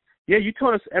 Teaching. Yeah, you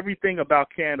taught us everything about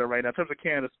Canada right now in terms of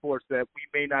Canada sports that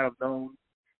we may not have known.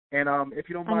 And if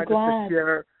you don't mind,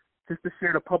 just to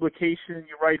share the publication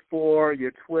you write for,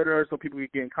 your Twitter, so people can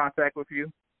get in contact with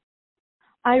you.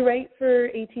 I write for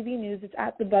ATV News. It's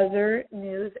at The Buzzer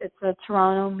News. It's a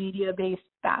Toronto media-based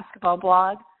basketball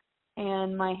blog.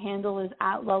 And my handle is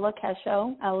at Lala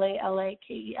Kesho,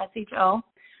 LALAKESHO.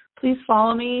 Please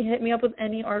follow me. Hit me up with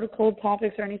any article,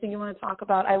 topics, or anything you want to talk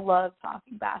about. I love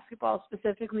talking basketball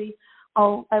specifically.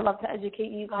 I love to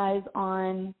educate you guys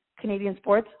on Canadian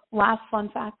sports. Last fun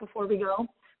fact before we go.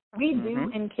 We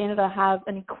do in Canada have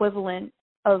an equivalent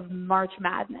of March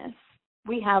Madness.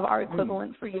 We have our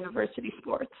equivalent for university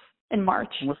sports in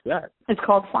March. What's that? It's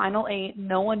called Final 8.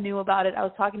 No one knew about it. I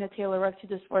was talking to Taylor Rooks, who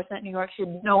does Sportsnet New York. She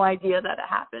had no idea that it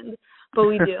happened, but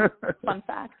we do. Fun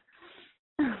fact.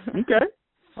 Okay.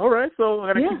 All right. So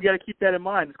you got to keep that in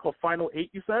mind. It's called Final 8,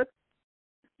 you said?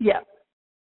 Yeah.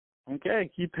 Okay.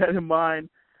 Keep that in mind.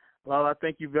 Lala,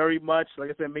 thank you very much. Like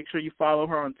I said, make sure you follow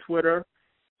her on Twitter.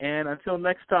 And until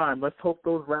next time, let's hope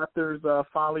those Raptors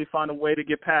finally find a way to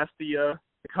get past the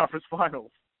conference finals.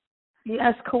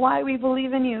 Yes, Kawhi, we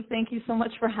believe in you. Thank you so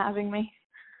much for having me.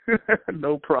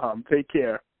 No problem. Take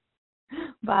care.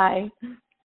 Bye.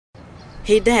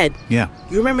 Hey, Dad. Yeah.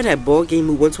 You remember that ball game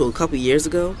we went to a couple years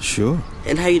ago? Sure.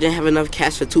 And how you didn't have enough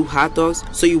cash for 2 hot dogs,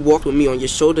 so you walked with me on your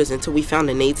shoulders until we found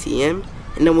an ATM?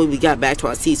 And then when we got back to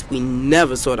our seats, we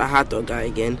never saw the hot dog guy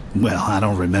again. Well, I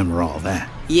don't remember all that.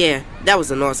 Yeah, that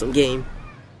was an awesome game.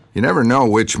 You never know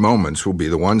which moments will be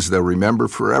the ones they'll remember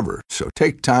forever, so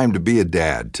take time to be a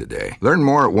dad today. Learn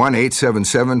more at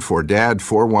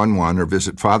 1-877-4DAD-411 or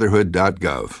visit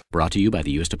fatherhood.gov. Brought to you by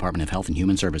the U.S. Department of Health and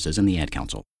Human Services and the Ad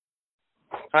Council.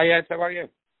 Hi, Ed. How are you?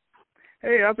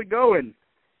 Hey, how's it going?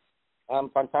 I'm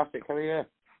fantastic. How are you?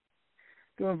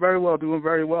 Doing very well, doing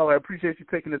very well. I appreciate you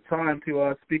taking the time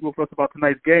to speak with us about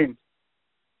tonight's game.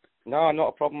 No, not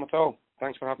a problem at all.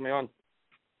 Thanks for having me on.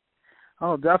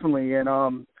 Oh, definitely. And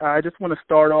I just want to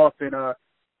start off and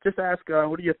just ask,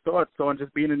 what are your thoughts on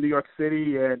just being in New York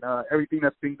City and everything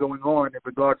that's been going on in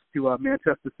regards to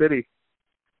Manchester City?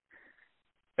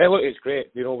 Hey, look, it's great.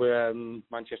 You know,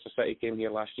 Manchester City came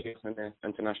here last year in the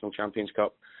International Champions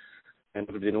Cup, and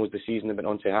everybody knows the season they've been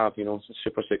on to have. You know, it's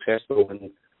super successful,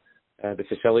 and the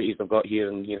facilities they've got here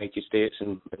in the United States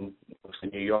and obviously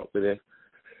New York with the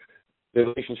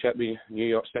relationship with New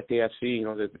York City FC. You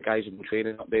know, the guys have been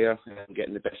training up there and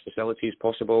getting the best facilities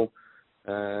possible,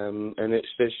 and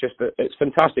it's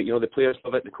fantastic. You know, the players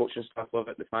love it, the coaching staff love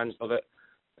it, the fans love it,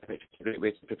 and it's a great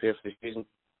way to prepare for the season.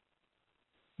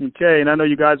 Okay, and I know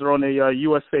you guys are on a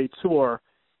USA tour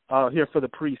here for the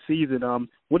preseason.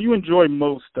 What do you enjoy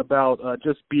most about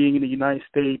just being in the United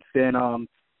States and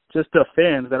just the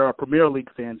fans that are Premier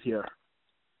League fans here?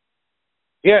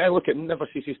 Yeah, look, it never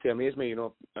ceases to amaze me. You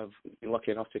know, I've been lucky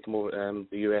enough to come over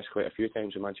the US quite a few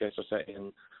times in Manchester City,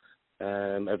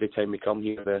 and every time we come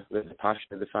here, the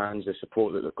passion of the fans, the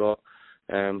support that they've got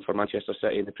for Manchester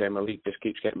City in the Premier League just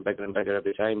keeps getting bigger and bigger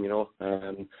every time. You know.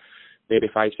 Maybe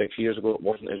 5-6 years ago it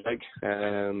wasn't as big,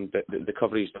 but the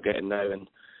coverage they're getting now and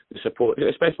the support,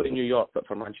 especially in New York, but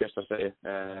for Manchester City,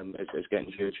 is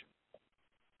getting huge.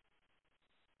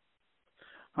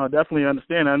 I definitely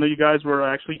understand. I know you guys were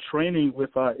actually training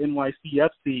with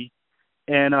NYCFC,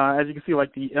 and as you can see,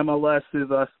 like the MLS is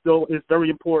very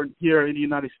important here in the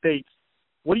United States.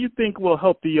 What do you think will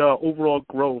help the overall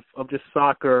growth of just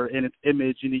soccer and its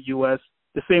image in the U.S.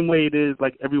 the same way it is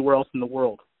like everywhere else in the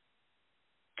world?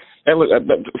 Yeah, look,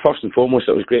 first and foremost,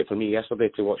 it was great for me yesterday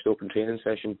to watch the open training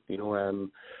session. You know,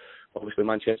 obviously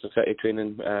Manchester City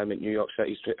training at New York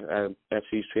City's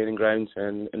FC's training grounds,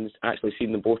 and actually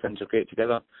seeing them both integrate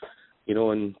together. You know,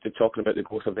 and talking about the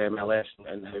growth of the MLS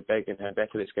and how big and how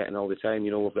better it's getting all the time.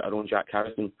 You know, we've got our own Jack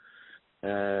Harrison,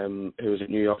 who was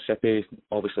at New York City,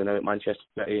 obviously now at Manchester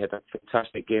City, had a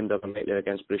fantastic game the other night there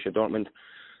against Borussia Dortmund.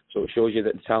 So it shows you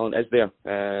that the talent is there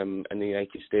in the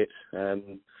United States.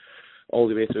 All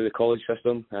the way through the college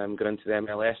system, got into the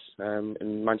MLS,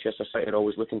 and Manchester City are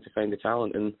always looking to find the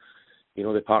talent. And, you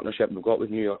know, the partnership we've got with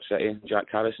New York City, Jack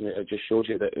Harrison, it just shows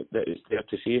you that it's there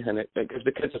to see, and it gives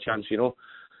the kids a chance, you know.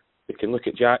 They can look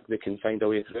at Jack, they can find a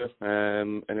way through,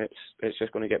 and it's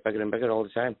just going to get bigger and bigger all the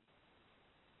time.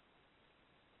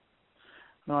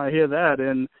 No, I hear that,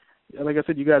 and like I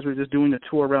said, you guys were just doing a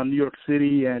tour around New York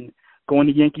City and going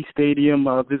to Yankee Stadium,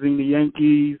 visiting the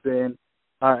Yankees, and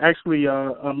actually,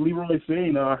 Leroy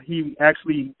Zane, he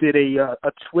actually did a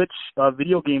Twitch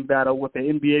video game battle with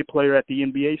an NBA player at the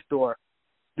NBA store.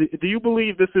 Do you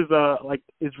believe this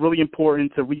is really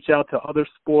important to reach out to other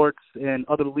sports and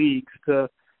other leagues to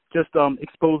just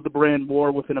expose the brand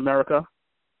more within America?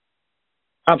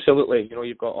 Absolutely. You know,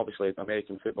 you've got obviously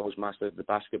American football's massive, the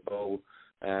basketball,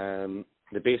 the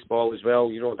baseball as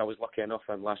well. You know, I was lucky enough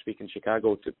last week in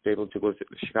Chicago to be able to go to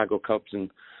the Chicago Cubs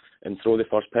and throw the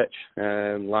first pitch.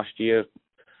 Last year,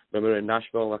 when we were in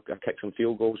Nashville, I kicked some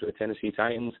field goals with the Tennessee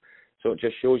Titans. So it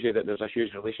just shows you that there's a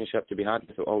huge relationship to be had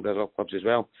with all the other clubs as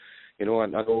well. You know,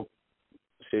 and I know,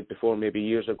 I said before, maybe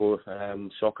years ago,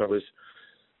 soccer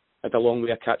had a long way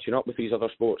of catching up with these other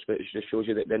sports, but it just shows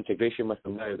you that the integration with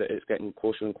them now, that it's getting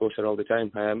closer and closer all the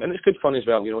time. And it's good fun as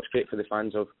well. You know, it's great for the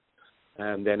fans of the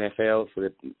NFL,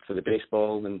 for the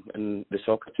baseball and the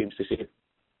soccer teams to see.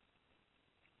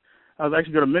 I was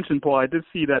actually going to mention, Paul, I did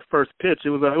see that first pitch. It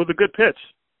was a good pitch.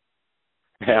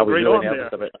 Yeah, I was Great really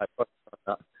nervous about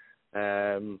that.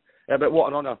 Yeah, but what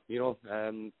an honour, you know,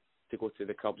 to go to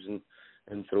the Cubs and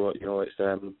throw it. You know, it's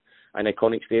an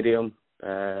iconic stadium,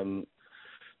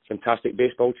 fantastic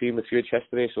baseball team with huge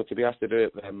history. So to be asked to do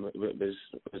it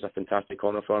was a fantastic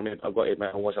honour for me. I've got to admit,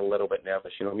 I was a little bit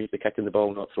nervous. You know, I'm used to kicking the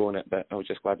ball, not throwing it, but I was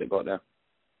just glad it got there.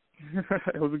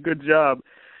 It was a good job.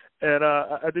 And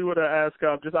I do want to ask,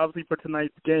 just obviously for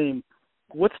tonight's game,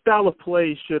 what style of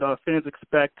play should fans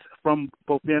expect from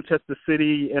both Manchester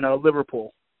City and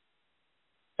Liverpool?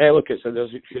 Look, there's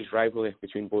a huge rivalry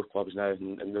between both clubs now,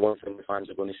 and the one thing the fans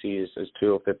are going to see is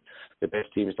two of the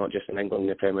best teams, not just in England in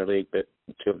the Premier League, but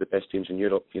two of the best teams in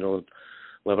Europe. You know,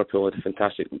 Liverpool had a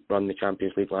fantastic run in the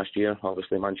Champions League last year.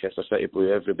 Obviously, Manchester City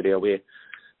blew everybody away,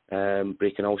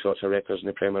 breaking all sorts of records in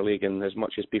the Premier League. And as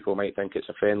much as people might think it's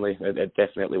a friendly, it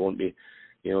definitely won't be.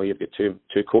 You know, you've got two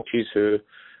coaches who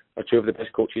are two of the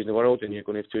best coaches in the world, and you're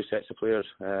going to have two sets of players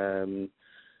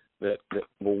that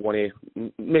will want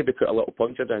to maybe put a little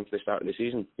pointer down for the start of the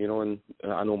season, you know. And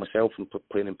I know myself from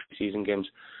playing in pre-season games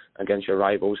against your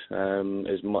rivals,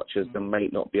 as much as there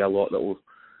might not be a lot that will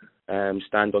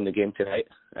stand on the game tonight,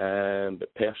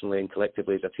 but personally and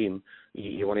collectively as a team,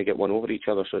 you want to get one over each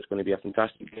other, so it's going to be a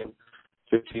fantastic game.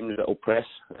 Two teams that will press,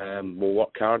 will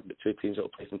work hard, but two teams that will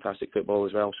play fantastic football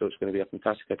as well, so it's going to be a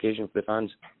fantastic occasion for the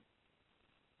fans.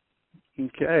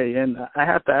 Okay, and I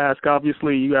have to ask,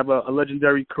 obviously, you have a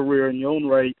legendary career in your own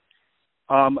right.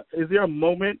 Is there a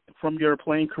moment from your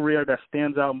playing career that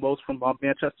stands out most from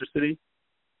Manchester City?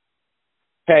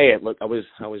 Hey, look, I was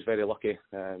very lucky.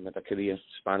 I had a career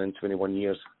spanning 21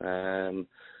 years. A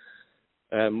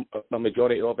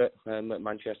majority of it at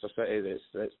Manchester City.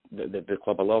 It's the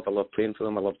club I love. I love playing for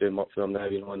them. I love doing work for them now.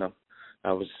 You know, and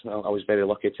I was very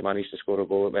lucky to manage to score a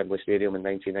goal at Wembley Stadium in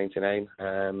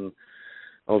 1999.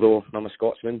 Although I'm a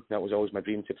Scotsman, that was always my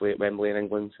dream to play at Wembley in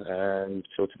England.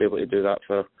 So to be able to do that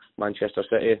for Manchester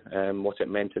City, what it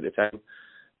meant at the time,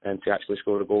 and to actually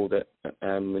score a goal that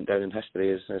went down in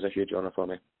history is a huge honour for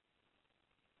me.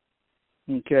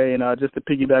 Okay, and just to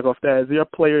piggyback off that, is there a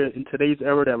player in today's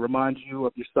era that reminds you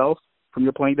of yourself from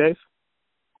your playing days?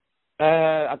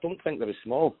 I don't think they're as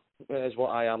small as what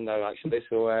I am now, actually.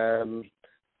 So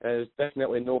there's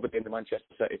definitely nobody in the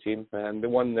Manchester City team. The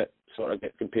one that sort of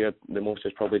gets compared the most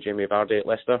is probably Jamie Vardy at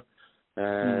Leicester.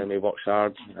 He works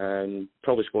hard and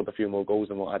probably scored a few more goals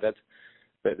than what I did.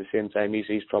 But at the same time,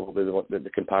 he's probably the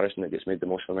comparison that gets made the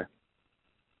most for me.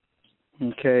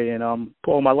 Okay, and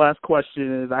Paul, my last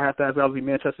question is, I have to ask, obviously,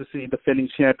 Manchester City defending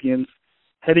champions.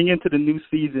 Heading into the new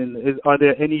season, are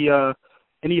there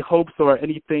any hopes or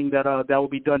anything that will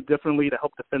be done differently to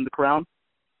help defend the crown?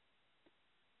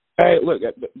 Look,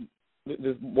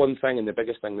 the one thing and the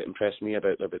biggest thing that impressed me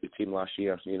about the team last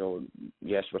year, you know,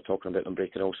 yes, we're talking about them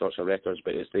breaking all sorts of records,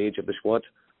 but it's the age of the squad.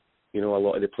 You know, a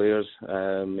lot of the players,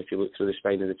 if you look through the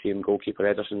spine of the team, goalkeeper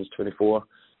Ederson's 24,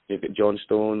 you've got John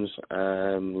Stones,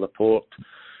 Laporte,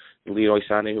 Leroy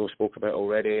Sané, who I spoke about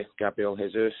already, Gabriel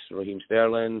Jesus, Raheem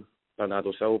Sterling,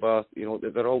 Bernardo Silva, you know,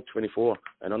 they're all 24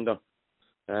 and under.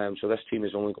 So this team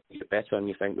is only going to get better, and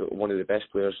you think that one of the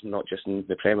best players, not just in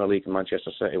the Premier League in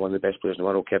Manchester City, one of the best players in the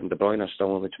world, Kevin De Bruyne, is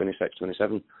still only 26,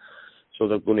 27. So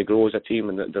they're going to grow as a team,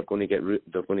 and they're going to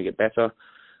get better.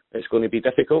 It's going to be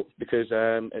difficult because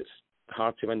it's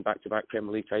hard to win back-to-back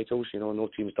Premier League titles. You know, no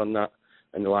team's done that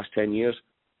in the last 10 years.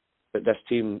 But this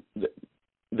team,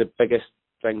 the biggest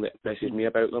thing that impresses me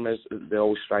about them is they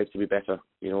always strive to be better.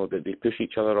 You know, they push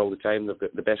each other all the time. They've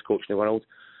got the best coach in the world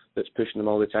that's pushing them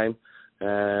all the time.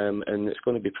 And it's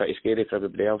going to be pretty scary for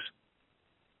everybody else.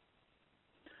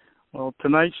 Well,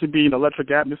 tonight should be an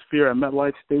electric atmosphere at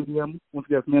MetLife Stadium. Once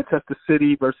again, Manchester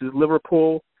City versus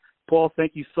Liverpool. Paul,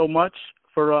 thank you so much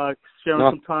for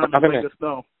sharing some time and letting us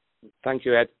know. Thank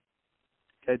you, Ed.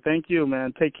 Okay, thank you,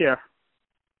 man. Take care.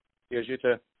 Cheers, you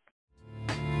too.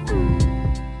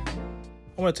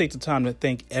 I want to take the time to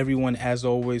thank everyone, as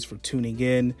always, for tuning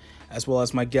in, as well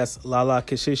as my guest, Lala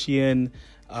Keshishian.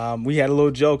 We had a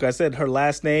little joke. I said her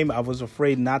last name. I was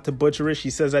afraid not to butcher it. She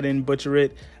says I didn't butcher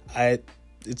it.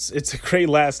 It's a great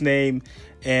last name,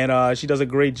 and she does a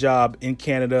great job in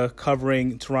Canada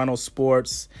covering Toronto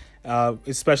sports,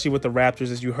 especially with the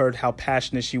Raptors, as you heard how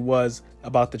passionate she was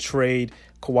about the trade,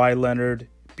 Kawhi Leonard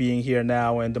being here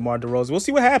now, and DeMar DeRozan. We'll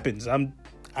see what happens.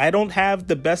 I don't have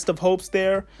the best of hopes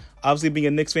there, obviously being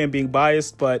a Knicks fan, being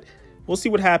biased, but we'll see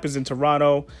what happens in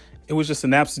Toronto. It was just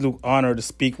an absolute honor to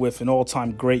speak with an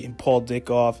all-time great in Paul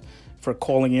Dickov for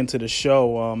calling into the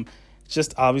show.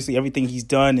 Just obviously everything he's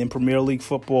done in Premier League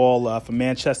football for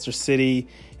Manchester City,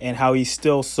 and how he's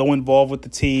still so involved with the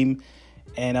team,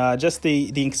 and just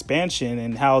the expansion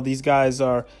and how these guys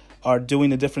are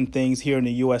doing the different things here in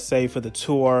the USA for the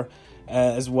tour,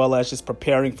 as well as just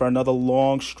preparing for another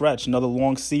long stretch, another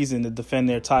long season to defend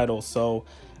their title. So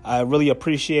I really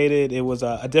appreciate it. It was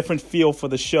a different feel for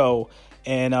the show.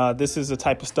 And this is the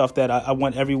type of stuff that I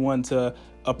want everyone to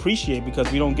appreciate,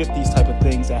 because we don't get these type of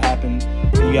things that happen.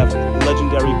 You have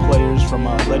legendary players from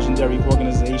legendary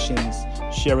organizations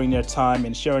sharing their time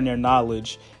and sharing their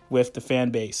knowledge with the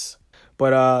fan base.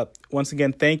 But once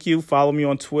again, thank you. Follow me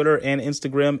on Twitter and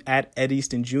Instagram at Ed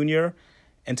Easton Jr.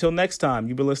 Until next time,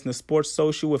 you've been listening to Sports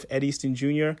Social with Ed Easton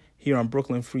Jr. here on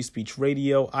Brooklyn Free Speech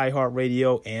Radio,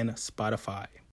 iHeartRadio, and Spotify.